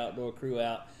Pressure Outdoor crew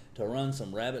out to run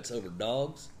some rabbits over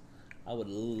dogs, I would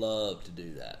love to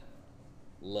do that.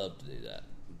 Love to do that.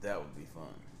 That would be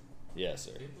fun. Yes,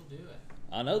 sir. People do it.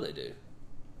 I know they do.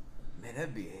 Man,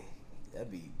 that'd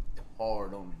be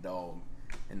hard on the dog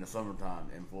in the summertime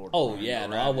in Florida. Oh running yeah, a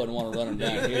no, I rabbit. wouldn't want to run them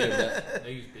down here, but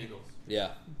They use beagles.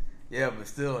 yeah, Yeah, but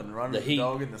still, and running The the heat.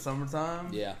 dog in the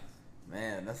summertime. yeah.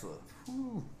 Man, that's a.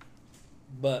 Whew.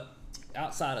 But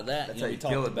outside of that, That's you know, how you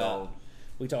kill a dog.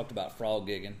 we talked about frog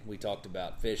gigging, we talked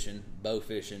about fishing, bow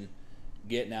fishing,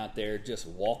 getting out there, just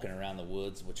walking around the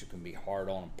woods, which can be hard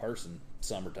on a person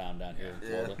summertime down here in Yeah.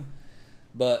 Florida.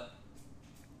 But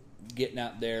getting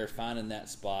out there, finding that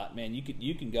spot, man,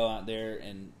 you can go out there,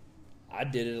 and I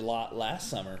did it a lot last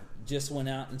summer. Just went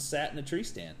out and sat in a tree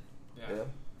stand. Yeah.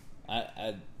 Yeah.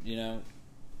 I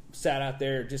sat out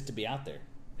there just to be out there.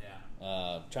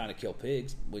 Yeah. Trying to kill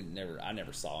pigs. I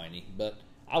never saw any, but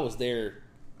I was there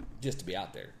just to be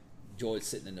out there. Enjoyed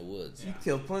sitting in the woods. You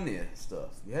killed plenty of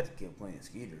stuff. You had to kill plenty of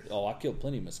skeeters. Oh, I killed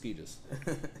plenty of mosquitoes.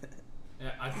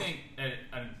 Yeah, I think, and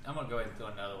I'm gonna go ahead and throw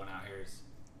another one out here. Is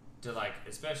to like,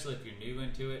 especially if you're new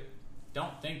into it,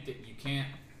 don't think that you can't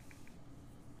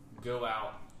go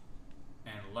out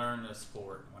and learn the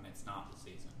sport when it's not the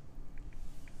season.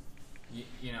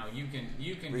 You know, you can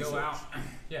Research. go out.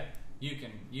 Yeah, you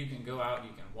can go out.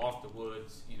 You can walk the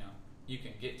woods. You know, you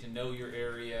can get to know your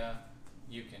area.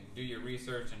 You can do your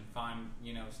research and find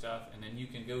stuff, and then you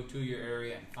can go to your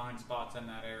area and find spots in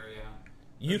that area.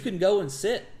 You can go and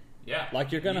sit. Yeah,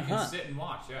 Like you're gonna you can hunt. sit and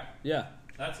watch. Yeah, Yeah.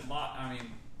 that's a lot. I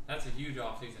mean, that's a huge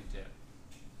off-season tip.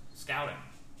 Scouting,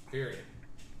 period.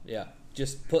 Yeah.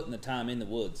 Just putting the time in the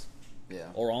woods Yeah.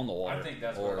 or on the water. I think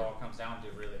that's or, what it all comes down to,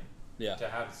 really. Yeah. To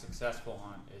have a successful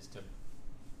hunt is to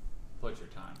put your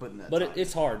time. Putting that But time.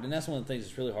 it's hard, and that's one of the things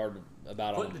that's really hard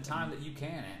about Put on. the time that you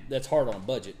can in. That's hard on a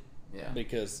budget. Yeah.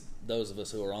 Because those of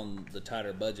us who are on the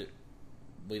tighter budget,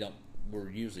 we're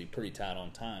usually pretty tight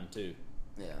on time too.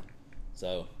 Yeah.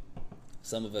 So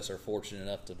some of us are fortunate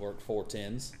enough to work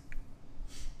 410s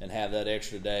and have that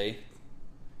extra day.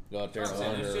 Go out there and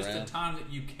wander It's just around. the time that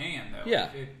you can, though.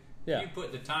 Yeah. If Yeah. you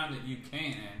put the time that you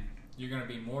can in, you're going to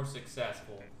be more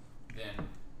successful than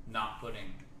not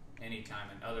putting any time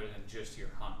in other than just your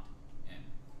hunt in.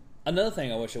 Another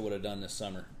thing I wish I would have done this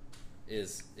summer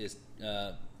is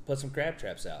put some crab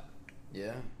traps out.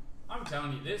 Yeah. I'm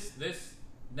telling you, this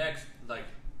next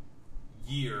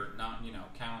year, not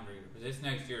calendar year, but this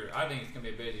next year, I think it's gonna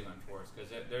be a busy one for us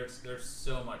because there's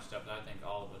so much stuff that I think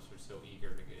all of us are so eager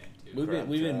to get into.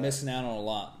 We've been traps. missing out on a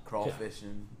lot.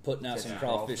 Crawfishing. Putting out some Catching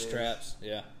crawfish crawfish. traps.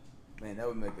 Yeah. Man, that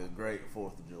would make a great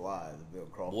 4th of July to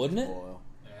build crawfish Wouldn't it? boil.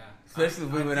 Yeah, Especially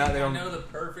if we went out there I know the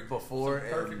perfect before some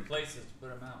perfect and- places to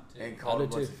put them out too. And caught I a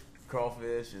do bunch too. of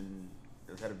crawfish and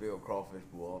just had a big old crawfish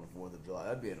boil on the 4th of July.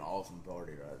 That'd be an awesome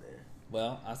party right there.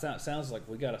 Well, sounds like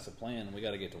we got us a plan and we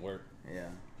got to get to work. Yeah.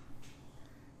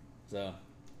 So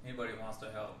Anybody wants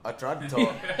to help? I tried to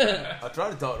talk. I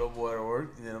tried to talk to a boy at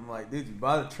work, and I'm like, "Dude, you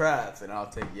buy the traps, and I'll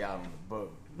take you out on the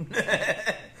boat."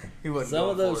 He wasn't some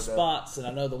going of those for it, though. spots, and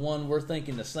I know the one we're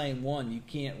thinking the same one. You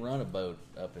can't run a boat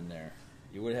up in there.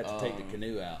 You would have to take the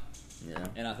canoe out. Yeah.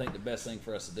 And I think the best thing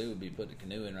for us to do would be put the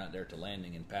canoe in right there to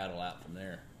landing and paddle out from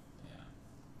there. Yeah.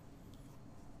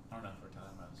 I don't know if we're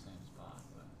talking about the same spot,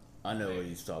 but I know what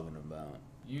he's talking about.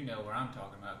 you know where I'm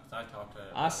talking about because I talked to.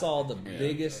 I saw the Yeah.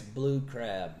 biggest blue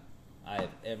crab I have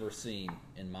ever seen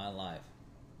in my life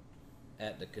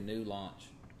at the canoe launch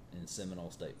in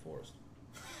Seminole State Forest.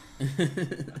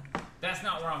 That's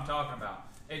not where I'm talking about.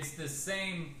 It's the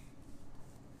same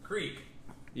creek,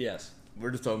 Yes.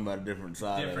 We're just talking about a different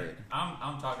side different. of it.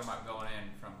 I'm talking about going in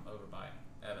from over by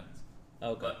Evans.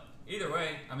 Okay. But either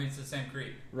way, I mean it's the same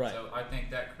creek. Right. So I think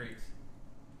that creek's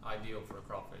ideal for a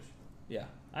crawfish. Yeah,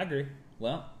 I agree.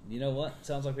 Well, you know what?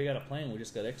 Sounds like we got a plan. We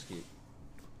just got to execute.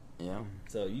 Yeah.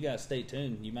 So you guys stay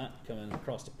tuned. You might come in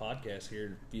across the podcast here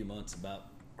in a few months about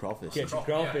Crawfish. catching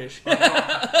crawfish.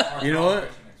 Our You know what?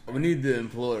 crawfishing We experience. need to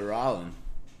employ Rylan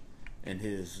and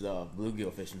his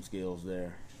bluegill fishing skills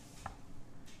there.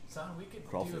 Son, we could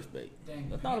Crawfish do a bait. dang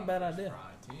That's not a bad panfish idea.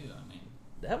 fry too. I mean,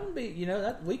 That would be,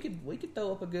 that we could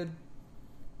throw up a good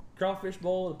crawfish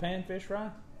bowl with a panfish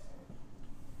fry.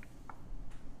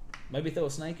 Maybe throw a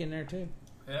snake in there too.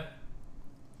 yeah.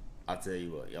 I'll tell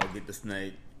you what, y'all get the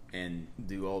snake and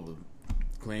do all the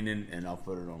cleaning, and I'll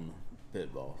put it on the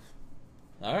pit boss.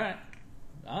 All right.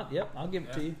 Yep, I'll give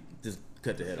it to Yeah. you. Just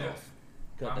cut the head Yeah. off.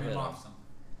 Cut I the mean, head off.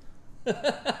 moccasin.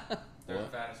 They're the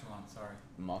What? fattest one. Sorry.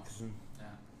 Moccasin. Yeah.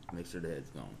 Make sure the head's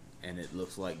gone, and it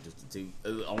looks like just a tube.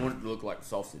 I want it to look like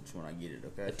sausage when I get it. A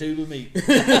Okay. tube of meat.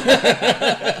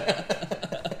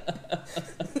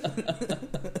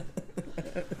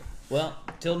 Well,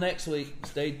 till next week,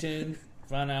 stay tuned.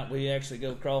 Find out we actually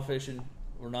go crawfishing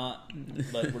or not.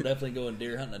 But we're definitely going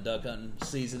deer hunting and duck hunting.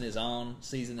 Season is on.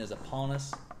 Season is upon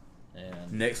us.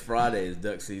 And Next Friday is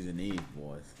duck season eve,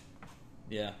 boys.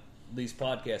 yeah, these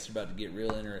podcasts are about to get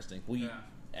real interesting. We Yeah.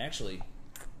 actually,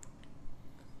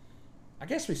 I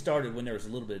guess we started when there was a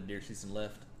little bit of deer season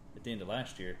left at the end of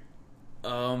last year.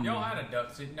 Y'all had a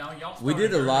duck season. No, y'all. We did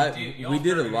a started live. early teal- We y'all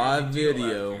did a started live early teal last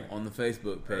video year. on the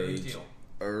Facebook Early page. teal.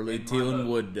 Early In my teal and boat.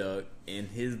 wood duck in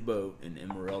his boat in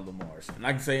Emerald Marsh, and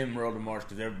I can say Emerald Marsh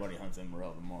because everybody hunts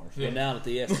Emerald Marsh. Yeah. But now that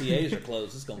the STAs are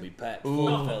closed, it's going to be packed full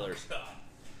Ooh. of fellers. God.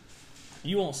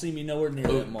 You won't see me nowhere near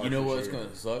Oh, that mark. you know this what's year. going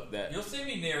to suck? That You'll see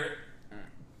me near it.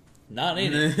 Not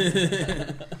in it.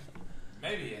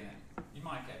 Maybe in it. You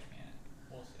might catch me in it.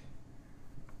 We'll see.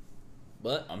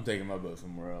 But I'm taking my boat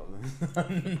somewhere else.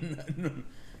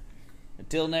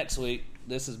 Until next week,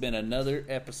 this has been another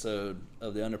episode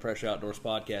of the Under Pressure Outdoors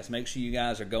podcast. Make sure you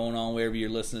guys are going on wherever you're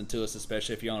listening to us,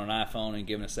 especially if you're on an iPhone, and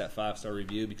giving us that 5-star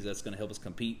review, because that's going to help us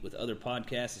compete with other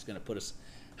podcasts. It's going to put us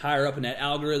higher up in that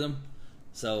algorithm.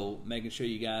 So making sure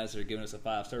you guys are giving us a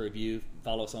 5-star review.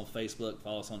 Follow us on Facebook.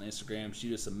 Follow us on Instagram.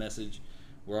 Shoot us a message.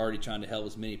 We're already trying to help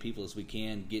as many people as we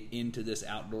can get into this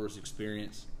outdoors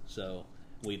experience. So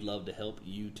we'd love to help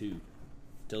you too.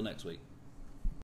 Till next week.